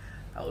wall.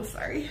 Oh,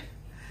 sorry.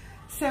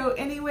 So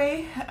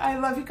anyway, I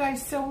love you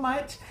guys so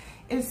much.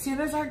 As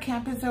soon as our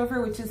camp is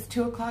over, which is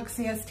 2 o'clock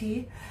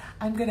CST,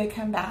 I'm going to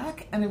come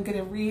back and I'm going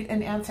to read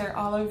and answer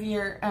all of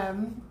your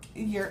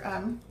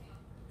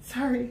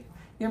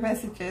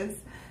messages.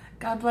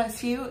 God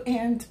bless you.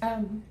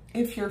 And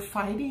if you're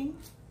fighting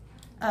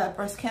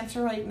breast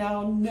cancer right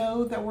now,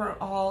 know that we're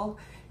all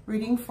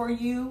rooting for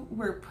you.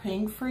 We're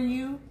praying for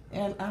you.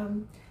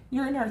 And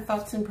you're in our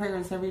thoughts and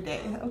prayers every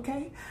day,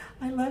 okay?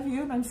 I love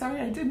you, and I'm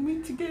sorry I didn't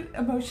mean to get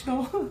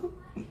emotional.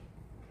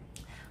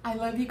 I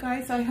love you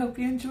guys. I hope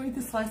you enjoyed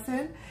this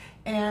lesson,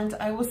 and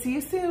I will see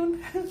you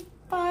soon.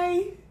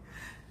 Bye.